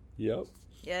cans. Yep.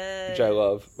 Yeah. Which I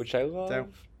love. So,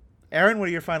 Aaron, what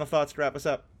are your final thoughts to wrap us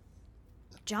up?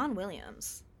 John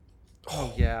Williams.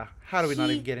 Oh, yeah. How do we not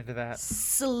even get into that?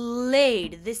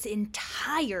 Slayed this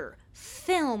entire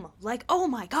film. Like, oh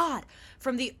my God.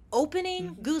 From the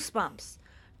opening goosebumps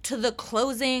to the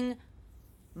closing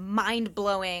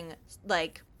mind-blowing,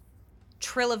 like,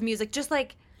 trill of music. Just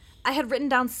like, I had written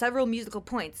down several musical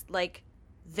points, like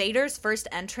Vader's first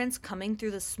entrance coming through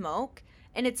the smoke,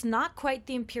 and it's not quite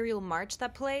the Imperial March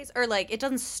that plays, or like it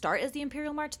doesn't start as the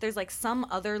Imperial March. There's like some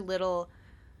other little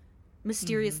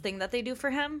mysterious thing that they do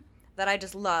for him that I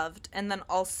just loved. And then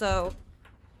also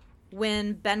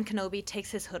when Ben Kenobi takes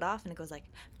his hood off and it goes like,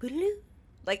 boo-doo.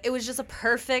 Like, it was just a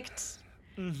perfect,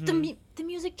 the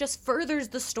music just furthers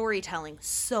the storytelling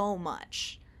so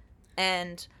much.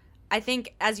 And I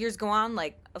think as years go on,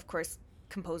 like, of course,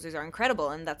 composers are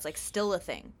incredible, and that's, like, still a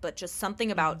thing. But just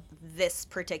something about this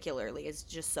particularly is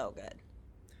just so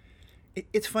good.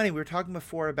 It's funny. We were talking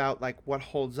before about, like, what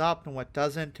holds up and what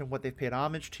doesn't and what they've paid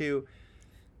homage to.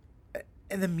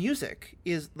 And the music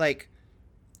is, like,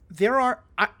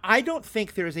 I don't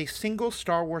think there is a single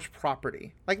Star Wars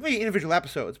property, like maybe individual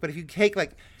episodes, but if you take,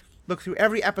 like, look through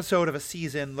every episode of a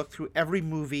season, look through every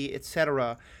movie,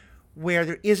 etc., where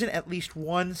there isn't at least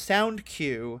one sound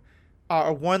cue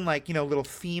or one, like, little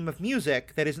theme of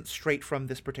music that isn't straight from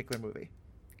this particular movie.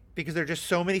 Because there are just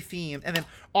so many themes. And then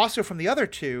also from the other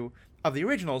two of the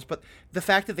originals, but the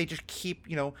fact that they just keep,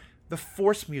 the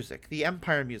Force music, the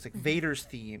Empire music, Vader's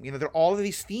theme, there are all of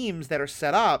these themes that are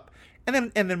set up,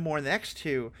 and then more in the next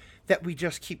two that we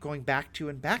just keep going back to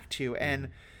and back to. And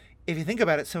if you think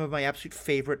about it, some of my absolute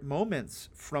favorite moments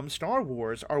from Star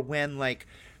Wars are when, like,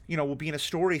 we'll be in a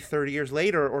story 30 years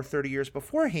later or 30 years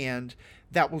beforehand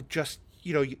that will just,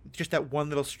 just that one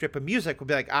little strip of music will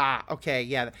be like, okay,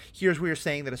 yeah, here's where you're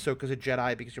saying that Ahsoka's a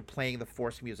Jedi because you're playing the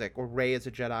Force music, or Rey is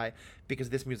a Jedi because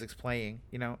this music's playing,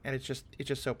 and it's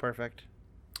just so perfect.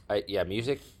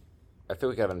 Music. I feel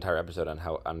we could have an entire episode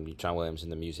on John Williams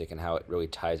and the music and how it really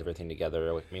ties everything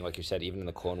together. I mean, like you said, even in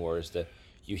the Clone Wars,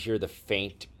 you hear the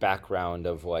faint background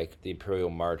of, like, the Imperial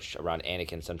March around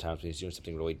Anakin sometimes when he's doing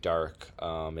something really dark,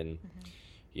 and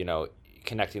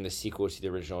connecting the sequels to the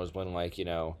originals when, like,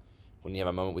 when you have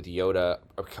a moment with Yoda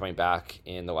coming back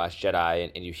in The Last Jedi,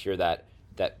 and you hear that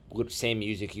same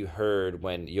music you heard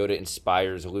when Yoda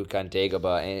inspires Luke on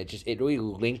Dagobah, and it really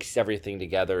links everything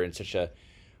together in such a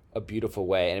beautiful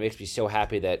way. And it makes me so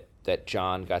happy that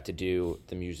John got to do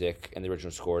the music and the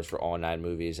original scores for all 9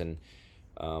 movies, and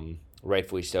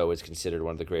rightfully so is considered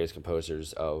one of the greatest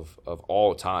composers of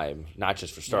all time, not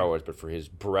just for Star Wars, but for his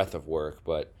breadth of work.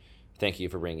 But thank you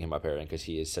for bringing him up, Aaron, because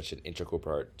he is such an integral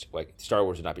part. Like, Star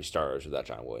Wars would not be Star Wars without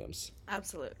John Williams.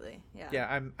 Absolutely. Yeah.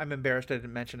 Yeah, I'm embarrassed I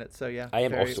didn't mention it. So yeah, I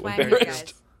am very- also Why I'm here, embarrassed.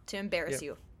 guys, to embarrass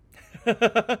you.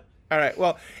 All right.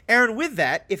 Well, Aaron, with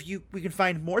that, we can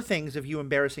find more things of you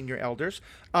embarrassing your elders.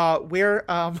 Where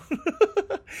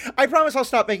I promise I'll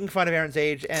stop making fun of Aaron's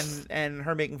age and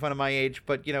her making fun of my age.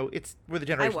 But we're the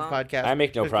Generations won't. podcast. I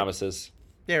make no There's- promises.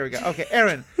 There we go. Okay,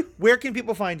 Aaron, where can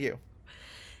people find you?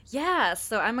 Yeah,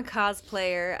 so I'm a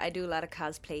cosplayer. I do a lot of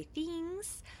cosplay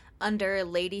things under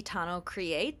Lady Tano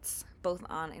Creates, both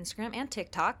on Instagram and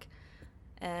TikTok.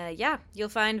 Yeah, you'll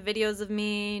find videos of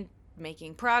me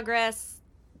making progress,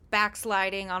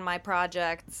 backsliding on my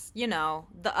projects,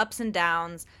 the ups and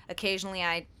downs. Occasionally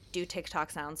I do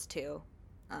TikTok sounds too,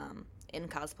 in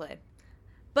cosplay.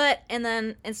 And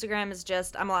then Instagram is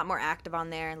just, I'm a lot more active on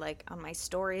there, like on my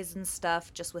stories and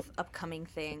stuff, just with upcoming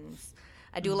things.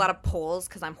 I do a lot of polls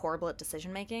because I'm horrible at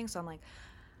decision making. So I'm like,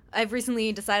 I've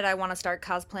recently decided I want to start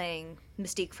cosplaying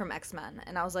Mystique from X-Men.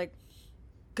 And I was like,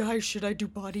 guys, should I do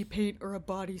body paint or a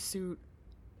bodysuit?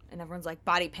 And everyone's like,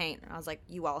 body paint. And I was like,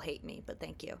 you all hate me, but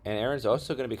thank you. And Aaron's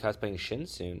also going to be cosplaying Shin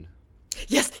soon.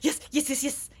 Yes.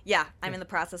 Yeah, I'm in the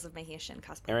process of making a Shin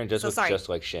cosplay. Aaron does so look sorry. just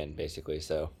like Shin, basically,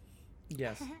 so.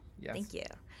 Yes. Thank you.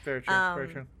 Very true. Very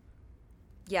true.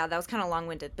 Yeah, that was kind of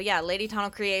long-winded. But yeah, Lady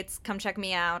Tano Creates. Come check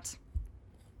me out.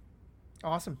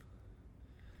 Awesome.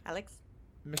 Alex?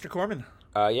 Mr. Corman.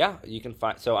 Yeah, you can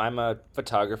find. So I'm a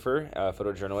photographer,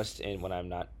 photojournalist, and when I'm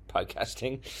not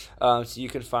podcasting, so you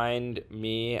can find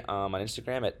me on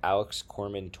Instagram at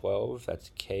AlexCorman12.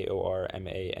 That's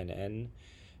KORMANN,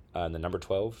 the number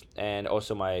 12. And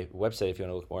also my website, if you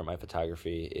want to look more at my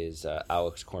photography, is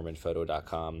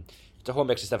AlexCormanPhoto.com. It's a whole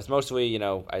mix of stuff. It's mostly, I'm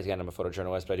a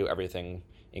photojournalist, but I do everything,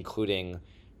 including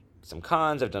some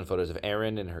cons. I've done photos of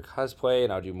Erin in her cosplay,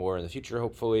 and I'll do more in the future,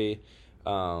 hopefully.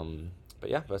 But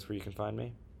yeah, that's where you can find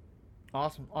me.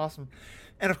 Awesome.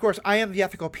 And of course, I am The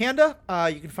Ethical Panda.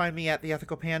 You can find me at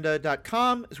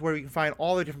theethicalpanda.com is where you can find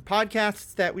all the different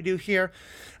podcasts that we do here.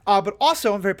 But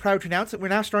also, I'm very proud to announce that we're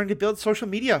now starting to build social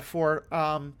media for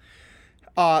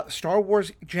Star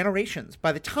Wars Generations.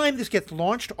 By the time this gets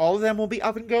launched, all of them will be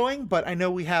up and going, but I know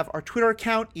we have our Twitter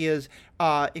account is,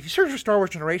 if you search for Star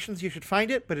Wars Generations, you should find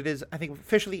it, but it is, I think,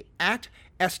 officially at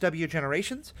SW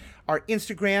Generations. Our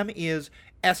Instagram is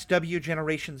SW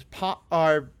Generations Pod.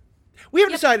 We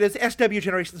haven't decided it's SW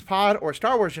Generations Pod or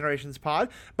Star Wars Generations Pod,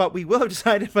 but we will have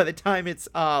decided by the time it's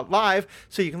live,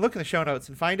 so you can look in the show notes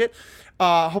and find it.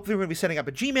 Hopefully we're going to be setting up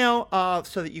a Gmail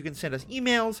so that you can send us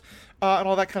emails and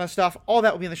all that kind of stuff. All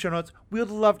that will be in the show notes. We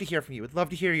would love to hear from you. We'd love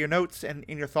to hear your notes and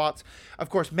your thoughts. Of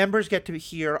course, members get to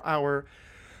hear our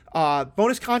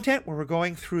bonus content where we're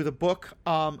going through the book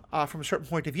from a certain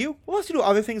point of view. We'll also do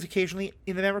other things occasionally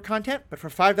in the member content, but for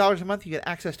 $5 a month, you get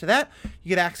access to that. You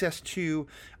get access to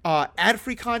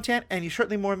ad-free content, and you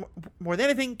certainly more than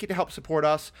anything get to help support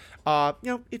us.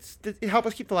 It helps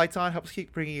us keep the lights on, helps us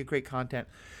keep bringing you great content.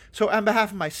 So on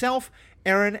behalf of myself,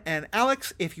 Aaron, and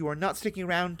Alex, if you are not sticking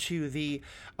around to the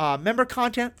member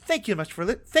content, thank you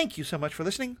so much for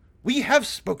listening. We have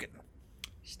spoken.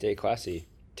 Stay classy,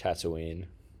 Tatooine.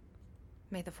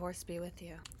 May the Force be with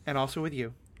you. And also with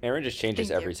you. Aaron just changes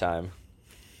Thank you. every time.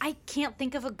 I can't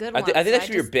think of a good I one. think so that should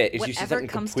be your just- bit, is you say whatever something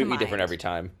comes to completely different mind. every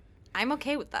time. I'm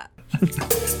okay with that.